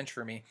coming off the bench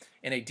for me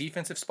in a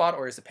defensive spot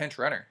or as a pinch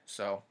runner.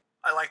 So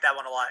I like that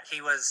one a lot.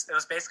 It was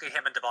basically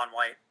him and Devon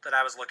White that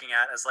I was looking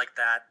at as like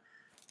that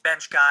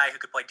bench guy who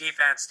could play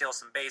defense, steal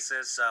some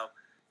bases. So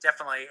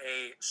definitely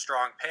a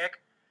strong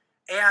pick.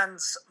 And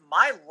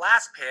my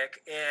last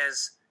pick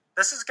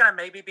this is going to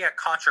maybe be a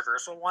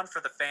controversial one for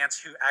the fans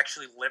who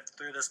actually lived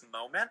through this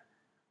moment,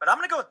 but I'm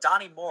going to go with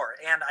Donnie Moore.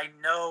 And I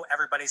know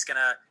everybody's going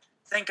to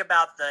think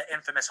about the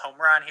infamous home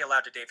run he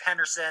allowed to Dave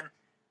Henderson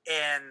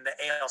in the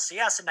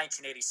ALCS in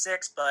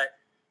 1986, but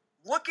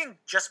looking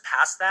just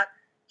past that,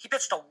 he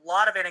pitched a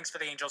lot of innings for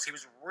the Angels. He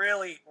was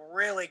really,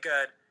 really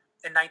good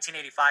in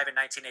 1985 and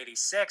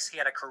 1986. He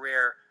had a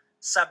career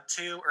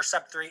sub-2 or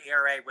sub-3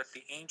 ERA with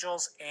the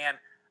Angels, and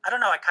I don't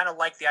know, I kind of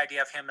like the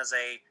idea of him as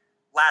a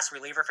last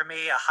reliever for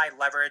me, a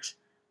high-leverage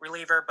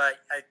reliever, but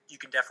you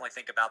can definitely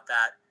think about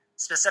that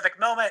specific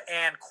moment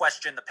and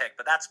question the pick,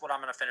 but that's what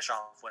I'm going to finish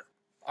off with.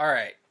 All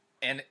right.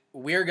 And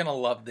we're going to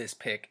love this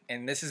pick.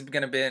 And this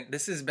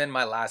has been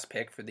my last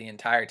pick for the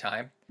entire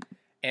time.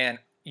 And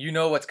you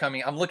know what's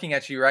coming. I'm looking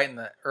at you right in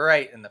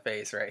the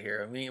face right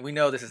here. We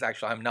know this is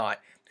actually, I'm not,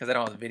 because I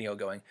don't have the video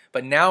going.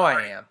 But now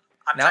I am.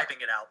 I'm typing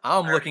it out.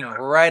 I'm looking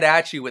right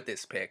at you with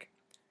this pick.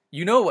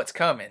 You know what's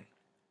coming.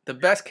 The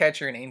best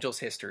catcher in Angels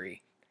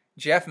history,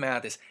 Jeff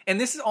Mathis.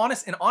 And this is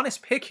an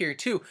honest pick here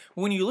too.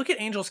 When you look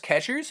at Angels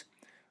catchers,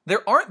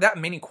 there aren't that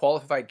many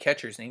qualified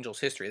catchers in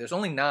Angels history. There's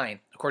only 9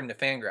 according to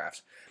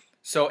Fangraphs.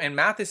 So, and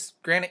Mathis,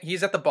 granted,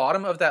 he's at the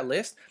bottom of that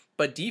list,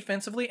 but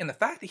defensively, and the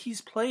fact that he's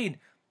played,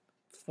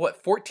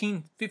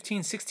 14,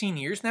 15, 16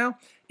 years now,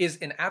 is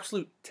an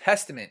absolute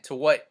testament to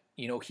what,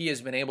 he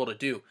has been able to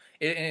do.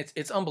 And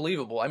it's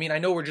unbelievable. I mean, I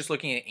know we're just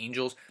looking at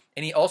Angels,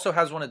 and he also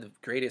has one of the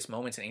greatest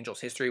moments in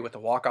Angels history with the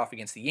walk-off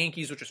against the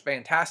Yankees, which was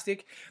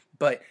fantastic.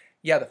 But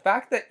yeah, the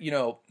fact that,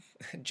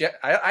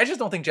 I just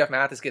don't think Jeff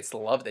Mathis gets the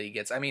love that he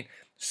gets. I mean,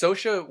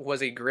 Scioscia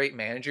was a great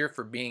manager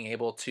for being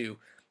able to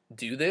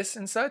do this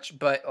and such,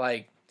 but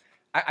like,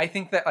 I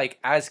think that like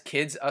as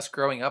kids, us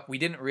growing up, we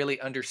didn't really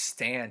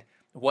understand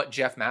what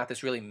Jeff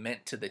Mathis really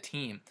meant to the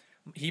team.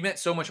 He meant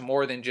so much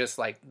more than just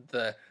like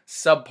the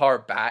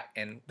subpar bat,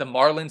 and the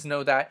Marlins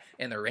know that,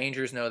 and the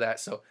Rangers know that.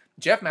 So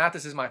Jeff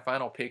Mathis is my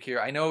final pick here.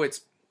 I don't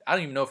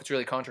even know if it's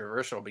really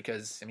controversial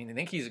because I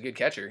think he's a good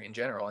catcher in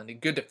general and a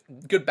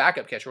good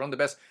backup catcher, one of the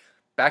best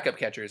backup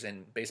catchers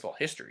in baseball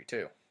history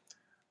too.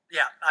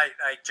 Yeah,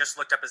 I just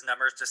looked up his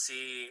numbers to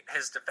see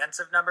his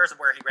defensive numbers and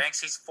where he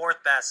ranks. He's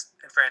fourth best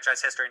in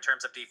franchise history in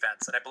terms of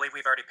defense, and I believe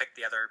we've already picked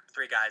the other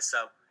three guys,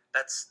 so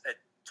that's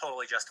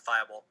totally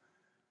justifiable.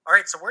 All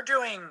right, so we're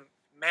doing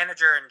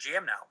manager and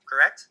GM now,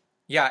 correct?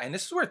 Yeah, and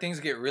this is where things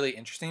get really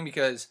interesting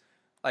because,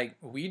 like,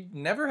 we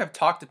never have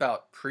talked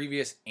about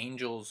previous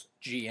Angels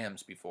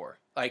GMs before.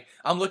 Like,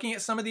 I'm looking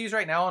at some of these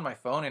right now on my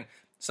phone, and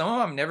some of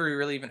them I've never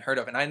really even heard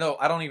of. And I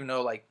don't even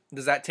know, like,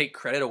 does that take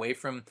credit away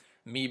from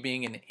me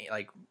being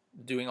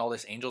doing all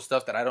this Angel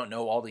stuff that I don't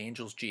know all the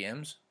Angels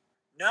GMs?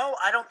 No,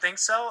 I don't think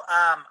so.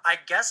 I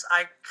guess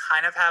I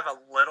kind of have a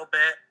little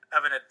bit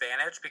of an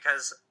advantage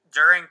because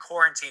during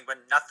quarantine, when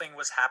nothing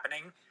was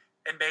happening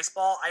in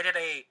baseball, I did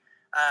a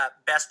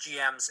best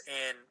GMs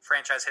in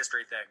franchise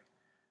history thing.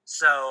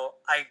 So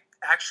I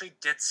actually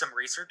did some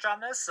research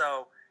on this,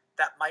 so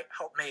that might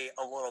help me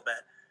a little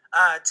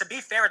bit. To be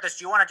fair with this,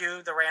 do you want to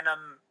do the random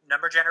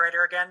number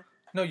generator again?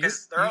 No,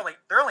 because there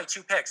are only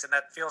two picks, and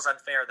that feels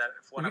unfair that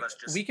if one of us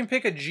just... We can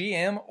pick a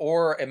GM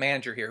or a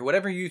manager here,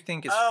 whatever you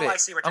think is fit. I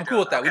see what you're I'm cool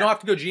with that. Okay. We don't have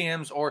to go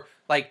GMs or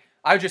like...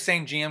 I was just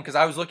saying GM because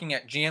I was looking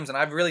at GMs and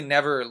I've really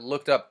never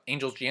looked up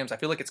Angels GMs. I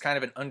feel like it's kind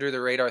of an under the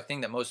radar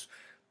thing that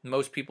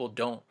most people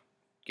don't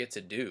get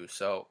to do.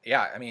 So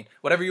yeah, I mean,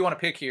 whatever you want to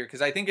pick here,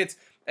 because I think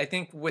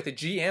with a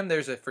GM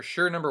there's a for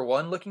sure number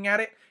one looking at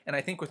it, and I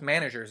think with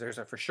managers there's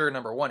a for sure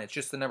number one. It's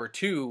just the number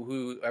two,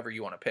 whoever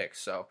you want to pick.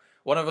 So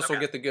one of us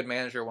will get the good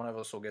manager, one of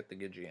us will get the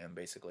good GM,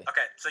 basically.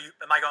 Okay, so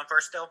am I going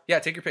first still? Yeah,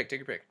 take your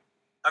pick.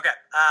 Okay,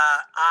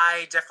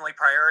 I definitely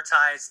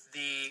prioritize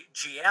the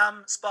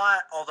GM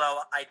spot, although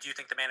I do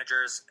think the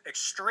manager is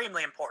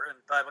extremely important.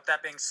 But with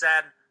that being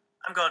said,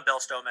 I'm going Bill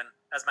Stoneman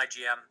as my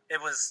GM.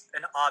 It was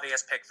an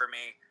obvious pick for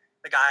me.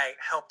 The guy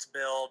helped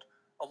build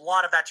a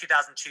lot of that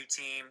 2002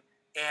 team.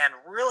 And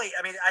really,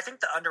 I think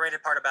the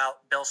underrated part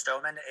about Bill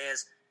Stoneman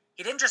is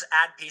he didn't just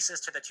add pieces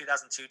to the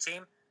 2002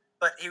 team,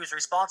 but he was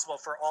responsible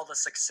for all the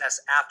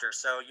success after.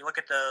 So you look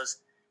at those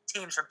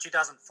teams from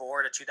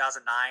 2004 to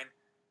 2009,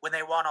 when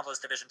they won all those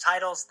division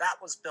titles, that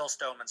was Bill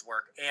Stoneman's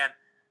work. And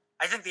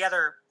I think the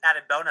other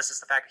added bonus is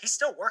the fact he's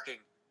still working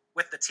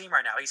with the team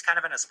right now. He's kind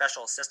of in a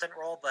special assistant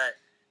role, but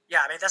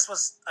yeah, this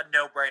was a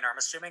no-brainer. I'm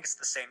assuming it's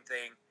the same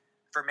thing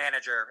for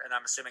manager, and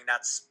I'm assuming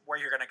that's where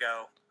you're going to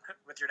go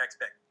with your next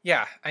pick.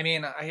 Yeah,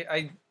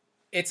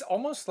 it's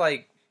almost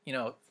like,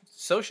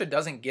 Scioscia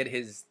doesn't get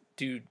his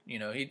due,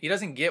 he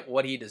doesn't get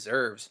what he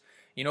deserves.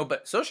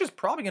 But Scioscia's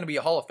probably going to be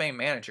a Hall of Fame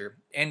manager.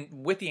 And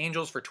with the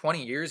Angels for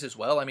 20 years as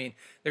well,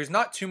 there's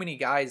not too many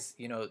guys,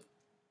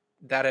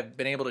 that have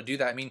been able to do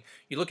that.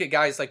 You look at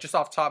guys like, just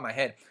off the top of my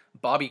head,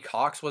 Bobby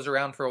Cox was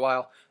around for a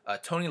while.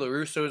 Tony La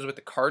Russa was with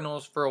the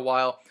Cardinals for a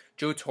while.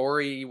 Joe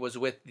Torre was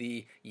with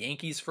the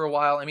Yankees for a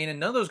while. And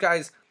none of those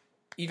guys,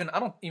 I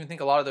don't even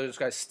think a lot of those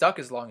guys stuck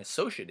as long as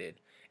Scioscia did.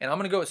 And I'm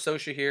going to go with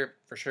Scioscia here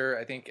for sure.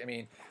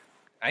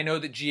 I know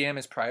that GM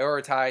is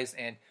prioritized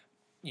and,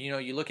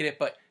 you look at it,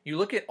 but you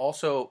look at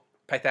also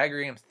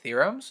Pythagorean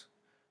theorems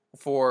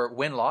for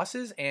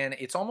win-losses, and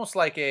it's almost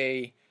like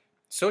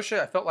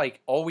Scioscia, I felt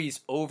like always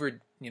over,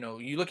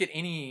 you look at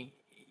any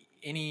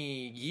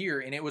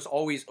year, and it was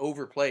always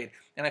overplayed.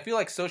 And I feel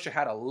like Scioscia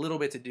had a little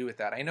bit to do with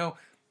that. I know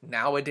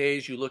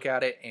nowadays you look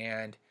at it,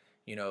 and,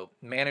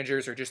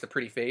 managers are just a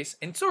pretty face,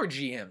 and so are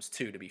GMs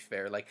too, to be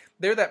fair. Like,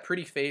 they're that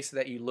pretty face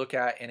that you look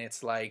at, and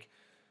it's like,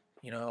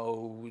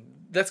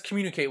 let's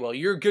communicate well.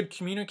 You're a good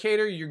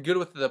communicator. You're good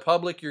with the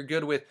public. You're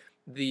good with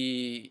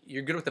the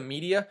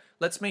media.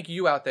 Let's make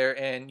you out there,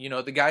 and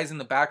the guys in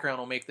the background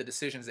will make the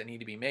decisions that need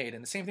to be made.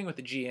 And the same thing with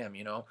the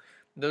GM.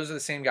 Those are the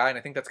same guy, and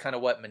I think that's kind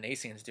of what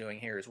Minasian's doing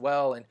here as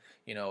well. And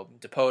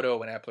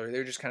Dipoto and Epler,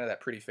 they're just kind of that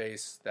pretty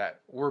face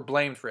that we're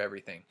blamed for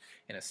everything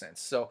in a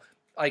sense. So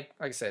like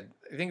I said,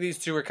 I think these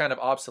two are kind of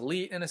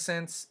obsolete in a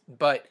sense.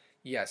 But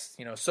yes,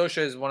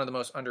 Scioscia is one of the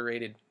most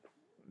underrated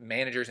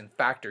managers and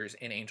factors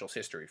in Angels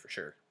history for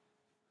sure.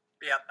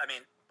 Yeah,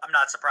 I'm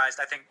not surprised.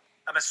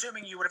 I'm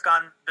assuming you would have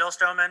gone Bill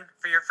Stoneman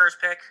for your first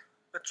pick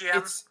with GM,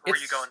 or were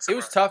you going somewhere? It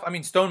was tough.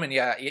 Stoneman,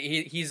 yeah,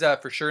 he's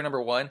for sure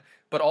number one.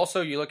 But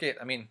also you look at,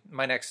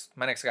 my next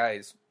guy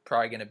is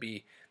probably going to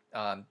be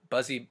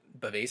Buzzy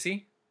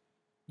Bavasi.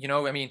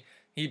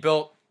 He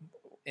built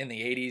in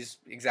the 80s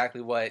exactly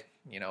what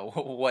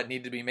what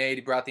needed to be made.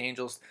 He brought the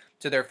Angels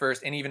to their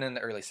first, and even in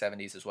the early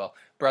 70s as well,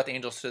 brought the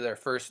Angels to their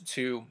first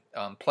two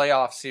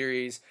playoff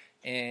series.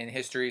 in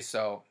history.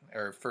 So,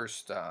 or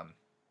first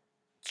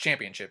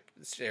championship,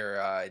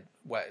 or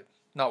what?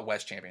 Not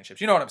West championships.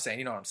 You know what I'm saying?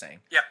 You know what I'm saying?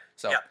 Yep.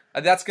 So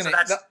Yep. that's gonna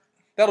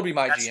that'll be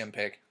my that's GM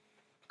pick.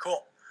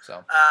 cool.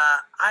 So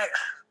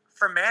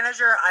For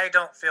manager, I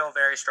don't feel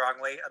very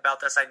strongly about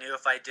this. I knew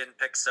if I didn't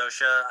pick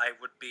Sosha, I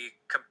would be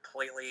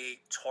completely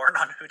torn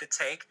on who to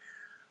take.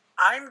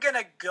 I'm going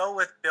to go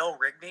with Bill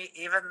Rigney,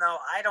 even though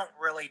I don't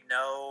really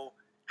know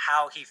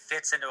how he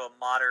fits into a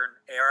modern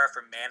era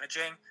for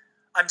managing.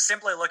 I'm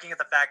simply looking at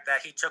the fact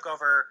that he took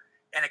over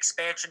an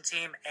expansion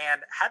team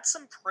and had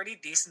some pretty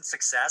decent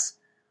success.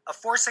 A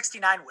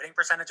 469 winning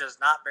percentage is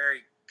not very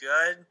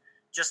good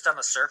just on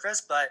the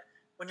surface, but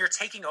when you're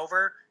taking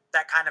over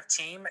that kind of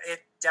team,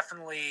 it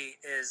definitely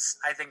is.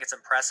 I think it's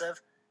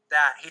impressive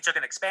that he took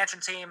an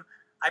expansion team.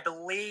 I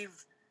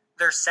believe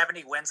their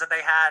 70 wins that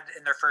they had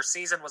in their first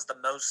season was the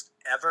most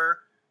ever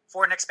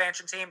for an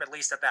expansion team, at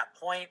least at that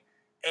point,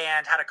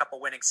 and had a couple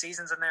winning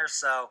seasons in there.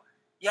 So,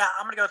 yeah,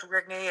 I'm going to go with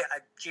Rigney.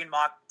 Gene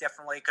Mauch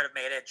definitely could have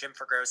made it, Jim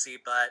Fregosi,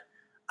 but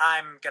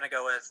I'm going to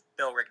go with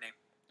Bill Rigney.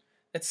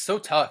 It's so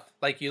tough.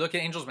 Like, you look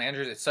at Angels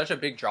managers, it's such a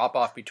big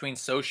drop-off between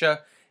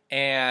Sosha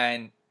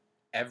and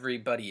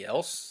everybody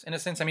else, in a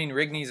sense. I mean,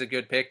 Rigney's a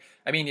good pick.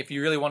 I mean, if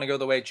you really want to go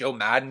the way Joe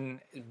Madden,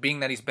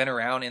 being that he's been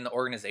around in the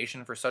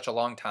organization for such a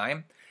long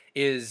time,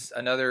 is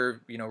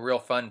another, real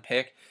fun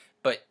pick.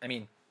 But I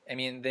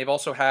mean, they've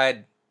also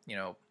had,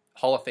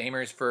 Hall of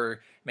Famers for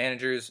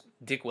managers.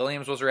 Dick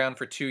Williams was around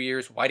for 2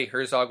 years. Whitey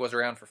Herzog was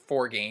around for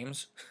 4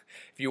 games.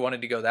 If you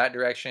wanted to go that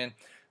direction,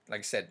 like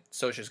I said,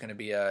 Sosha's going to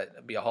be a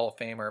Hall of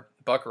Famer.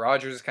 Buck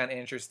Rogers is kind of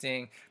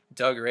interesting.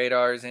 Doug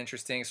Radar is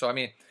interesting. So I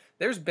mean,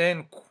 there's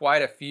been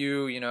quite a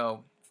few,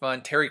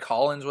 fun. Terry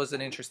Collins was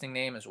an interesting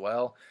name as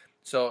well.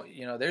 So,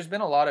 there's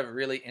been a lot of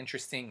really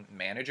interesting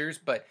managers,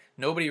 but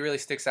nobody really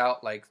sticks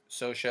out like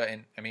Sosha.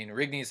 And, I mean,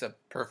 Rigney's a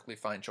perfectly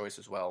fine choice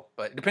as well.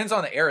 But it depends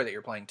on the era that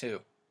you're playing,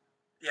 too.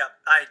 Yeah,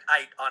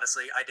 I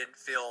honestly, I didn't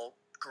feel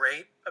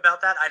great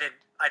about that. I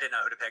didn't know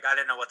who to pick. I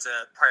didn't know what to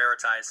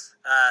prioritize.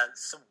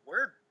 So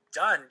we're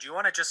done. Do you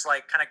want to just,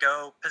 kind of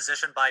go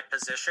position by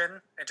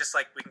position? And just,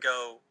 we can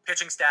go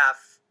pitching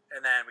staff,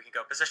 and then we can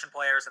go position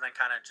players, and then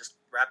kind of just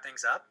wrap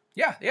things up.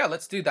 Yeah,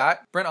 let's do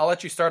that. Brent, I'll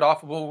let you start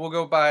off. We'll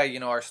go by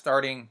our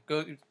starting.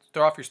 Go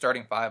throw off your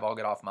starting 5. I'll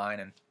get off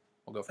mine, and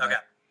we'll go from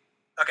there.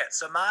 Okay.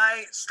 So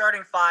my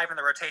starting 5 in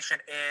the rotation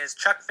is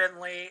Chuck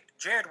Finley,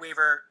 Jared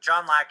Weaver,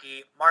 John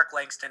Lackey, Mark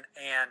Langston,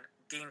 and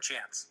Dean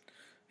Chance.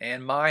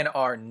 And mine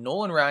are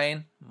Nolan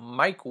Ryan,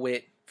 Mike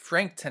Witt,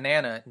 Frank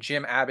Tanana,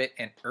 Jim Abbott,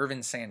 and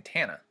Irvin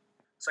Santana.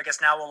 So I guess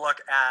now we'll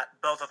look at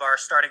both of our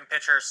starting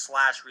pitchers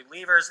 /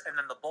 relievers and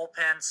then the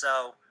bullpen.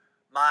 So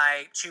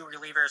my 2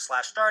 relievers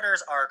 /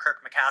 starters are Kirk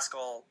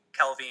McCaskill,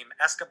 Kelvin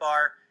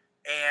Escobar,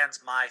 and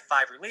my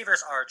 5 relievers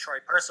are Troy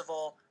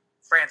Percival,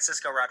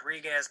 Francisco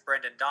Rodriguez,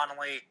 Brendan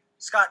Donnelly,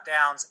 Scott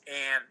Downs,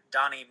 and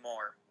Donnie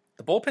Moore.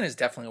 The bullpen is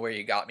definitely where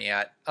you got me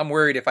at. I'm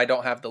worried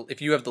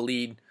if you have the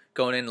lead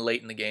going in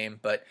late in the game,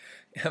 but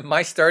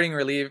my starting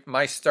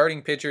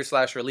pitchers /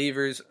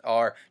 relievers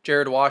are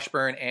Jared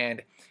Washburn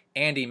and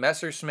Andy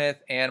Messersmith,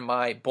 and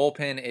my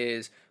bullpen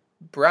is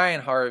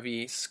Brian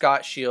Harvey,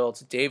 Scott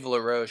Shields, Dave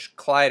LaRoche,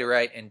 Clyde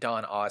Wright, and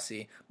Don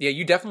Ossie. Yeah,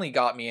 you definitely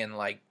got me in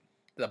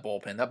the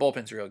bullpen. That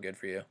bullpen's real good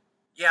for you.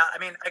 Yeah, I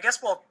mean, I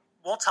guess we'll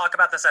talk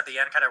about this at the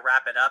end, kind of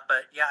wrap it up.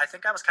 But yeah, I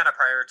think I was kind of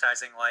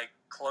prioritizing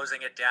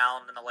closing it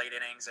down in the late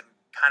innings and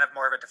kind of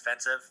more of a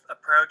defensive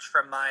approach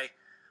from my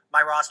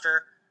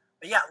roster.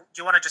 But yeah,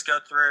 do you want to just go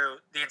through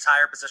the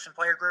entire position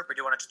player group, or do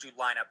you want to just do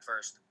lineup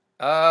first?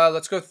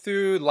 Let's go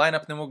through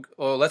lineup, and then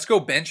let's go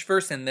bench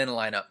first and then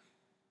lineup.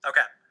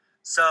 Okay.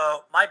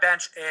 So my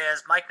bench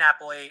is Mike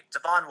Napoli,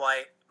 Devon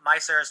White,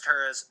 Mycers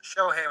Torres,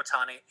 Shohei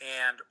Ohtani,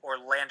 and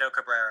Orlando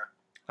Cabrera.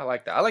 I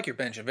like that. I like your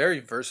bench. Very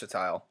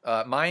versatile.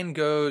 Mine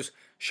goes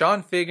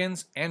Sean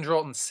Figgins,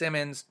 Andrelton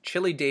Simmons,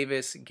 Chili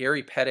Davis,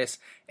 Gary Pettis,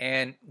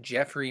 and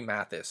Jeffrey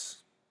Mathis.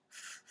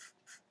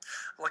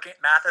 Looking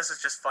at Mathis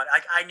is just fun.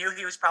 I knew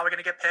he was probably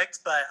going to get picked,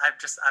 but I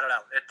don't know.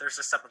 There's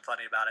just something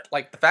funny about it.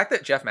 Like the fact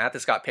that Jeff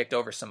Mathis got picked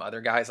over some other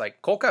guys,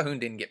 like Cole Calhoun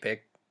didn't get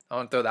picked. I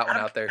want to throw that one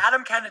out there.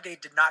 Adam Kennedy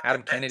did not.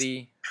 Adam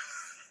Kennedy.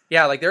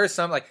 Yeah, there is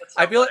some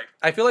I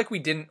feel like we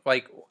didn't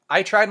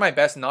I tried my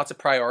best not to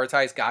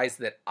prioritize guys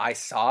that I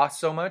saw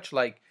so much.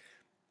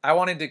 I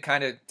wanted to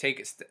kind of take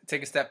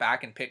a step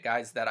back and pick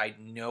guys that I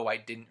know I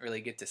didn't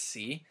really get to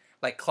see,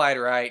 like Clyde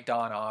Wright,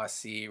 Don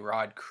Ossie,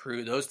 Rod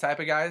Crew, those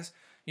type of guys.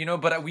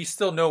 But we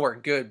still know we're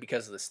good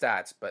because of the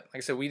stats. But like I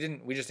said, we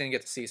just didn't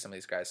get to see some of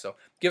these guys. So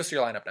give us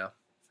your lineup now.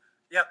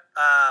 Yep.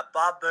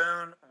 Bob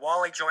Boone,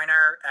 Wally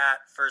Joyner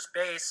at first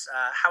base,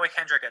 Howie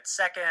Kendrick at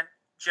second,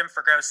 Jim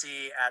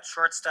Fregosi at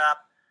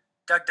shortstop,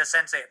 Doug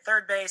DeCense at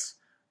third base.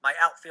 My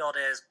outfield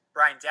is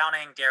Brian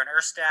Downing, Darren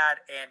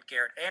Erstad, and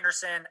Garrett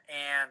Anderson,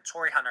 and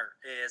Torrey Hunter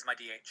is my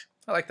DH.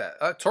 I like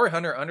that. Torrey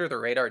Hunter under the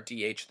radar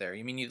DH there.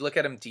 You mean you look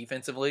at him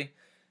defensively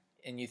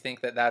and you think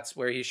that that's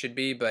where he should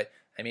be, but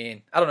I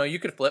mean, I don't know. You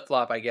could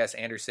flip-flop, I guess,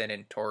 Anderson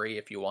and Torrey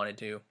if you wanted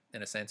to,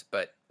 in a sense,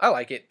 but I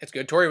like it. It's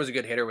good. Torrey was a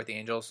good hitter with the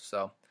Angels,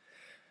 so.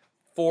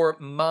 For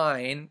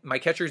mine, my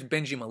catcher is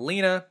Benji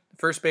Molina.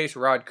 First base,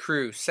 Rod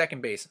Cruz.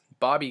 Second base,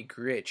 Bobby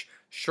Grich.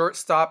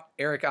 Shortstop,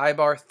 Eric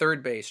Ibar.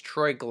 Third base,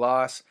 Troy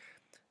Gloss.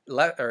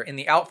 In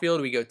the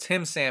outfield, we go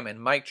Tim Salmon,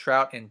 Mike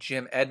Trout, and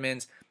Jim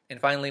Edmonds. And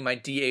finally, my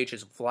DH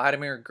is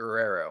Vladimir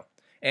Guerrero.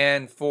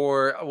 And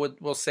for,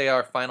 we'll say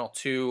our final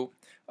two,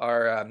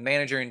 our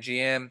manager and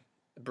GM,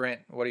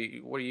 Brent, what do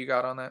you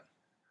got on that?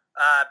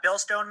 Bill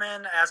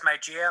Stoneman as my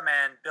GM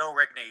and Bill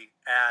Rigney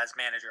as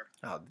manager.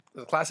 Oh,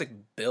 the classic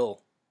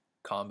Bill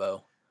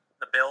combo.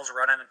 The Bills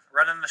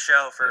running the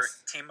show for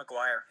Team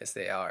McGuire. Yes,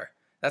 they are.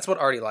 That's what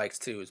Artie likes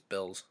too, is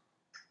Bills.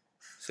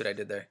 See what I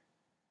did there?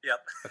 Yep.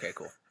 Okay,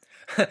 cool.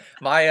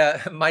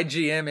 My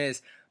GM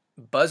is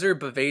Buzzer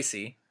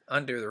Bavasi,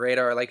 under the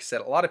radar. Like I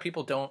said, a lot of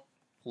people don't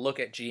look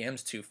at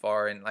GMs too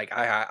far, and like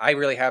I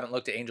really haven't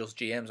looked at Angels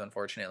GMs,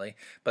 unfortunately.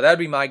 But that'd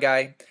be my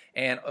guy,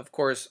 and of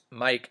course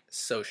Mike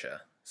Scioscia.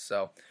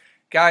 So,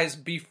 guys,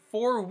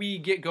 before we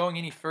get going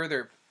any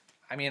further,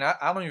 I mean,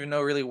 I don't even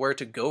know really where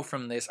to go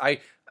from this.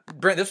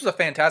 Brent, this was a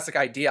fantastic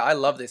idea. I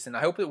love this, and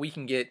I hope that we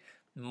can get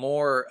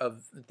more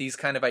of these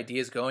kind of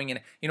ideas going.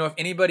 And, you know, if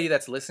anybody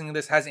that's listening to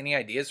this has any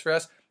ideas for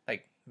us,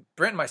 like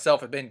Brent and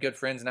myself have been good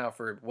friends now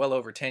for well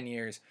over 10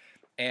 years.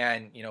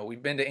 And, you know,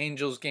 we've been to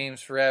Angels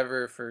games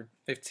forever, for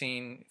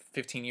 15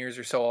 years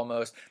or so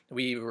almost.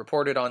 We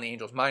reported on the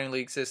Angels minor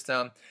league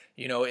system.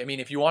 You know, I mean,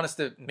 if you want us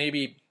to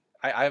maybe...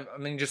 I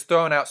mean, just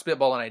throwing out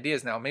spitballing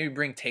ideas now. Maybe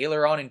bring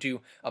Taylor on and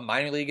do a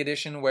minor league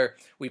edition where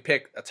we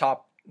pick our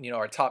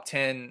top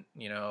 10,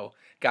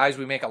 guys.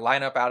 We make a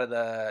lineup out of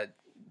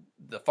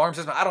the farm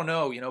system. I don't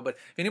know, but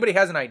if anybody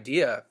has an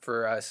idea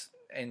for us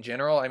in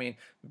general, I mean,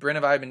 Brent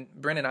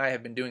and I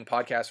have been doing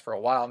podcasts for a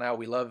while now.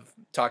 We love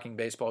talking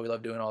baseball. We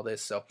love doing all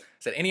this. So,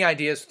 any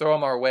ideas, throw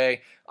them our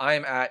way.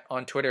 I'm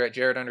on Twitter at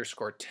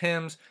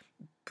Jared_Tims.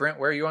 Brent,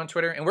 where are you on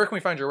Twitter? And where can we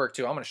find your work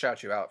too? I'm going to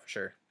shout you out for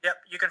sure. Yep,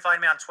 you can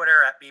find me on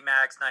Twitter at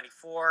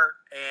bmags94,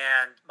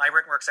 and my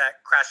written work's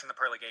at Crashing the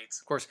Pearly Gates.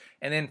 Of course.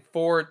 And then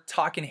for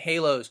Talkin'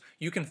 Halos,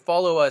 you can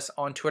follow us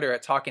on Twitter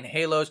at Talkin'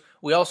 Halos.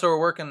 We also are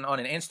working on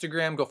an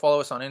Instagram. Go follow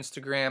us on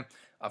Instagram,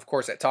 of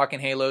course, at Talkin'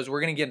 Halos.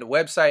 We're going to get the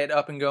website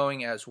up and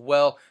going as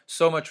well.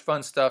 So much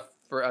fun stuff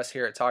for us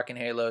here at Talkin'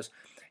 Halos.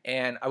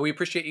 And we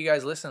appreciate you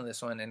guys listening to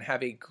this one, and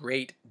have a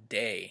great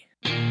day.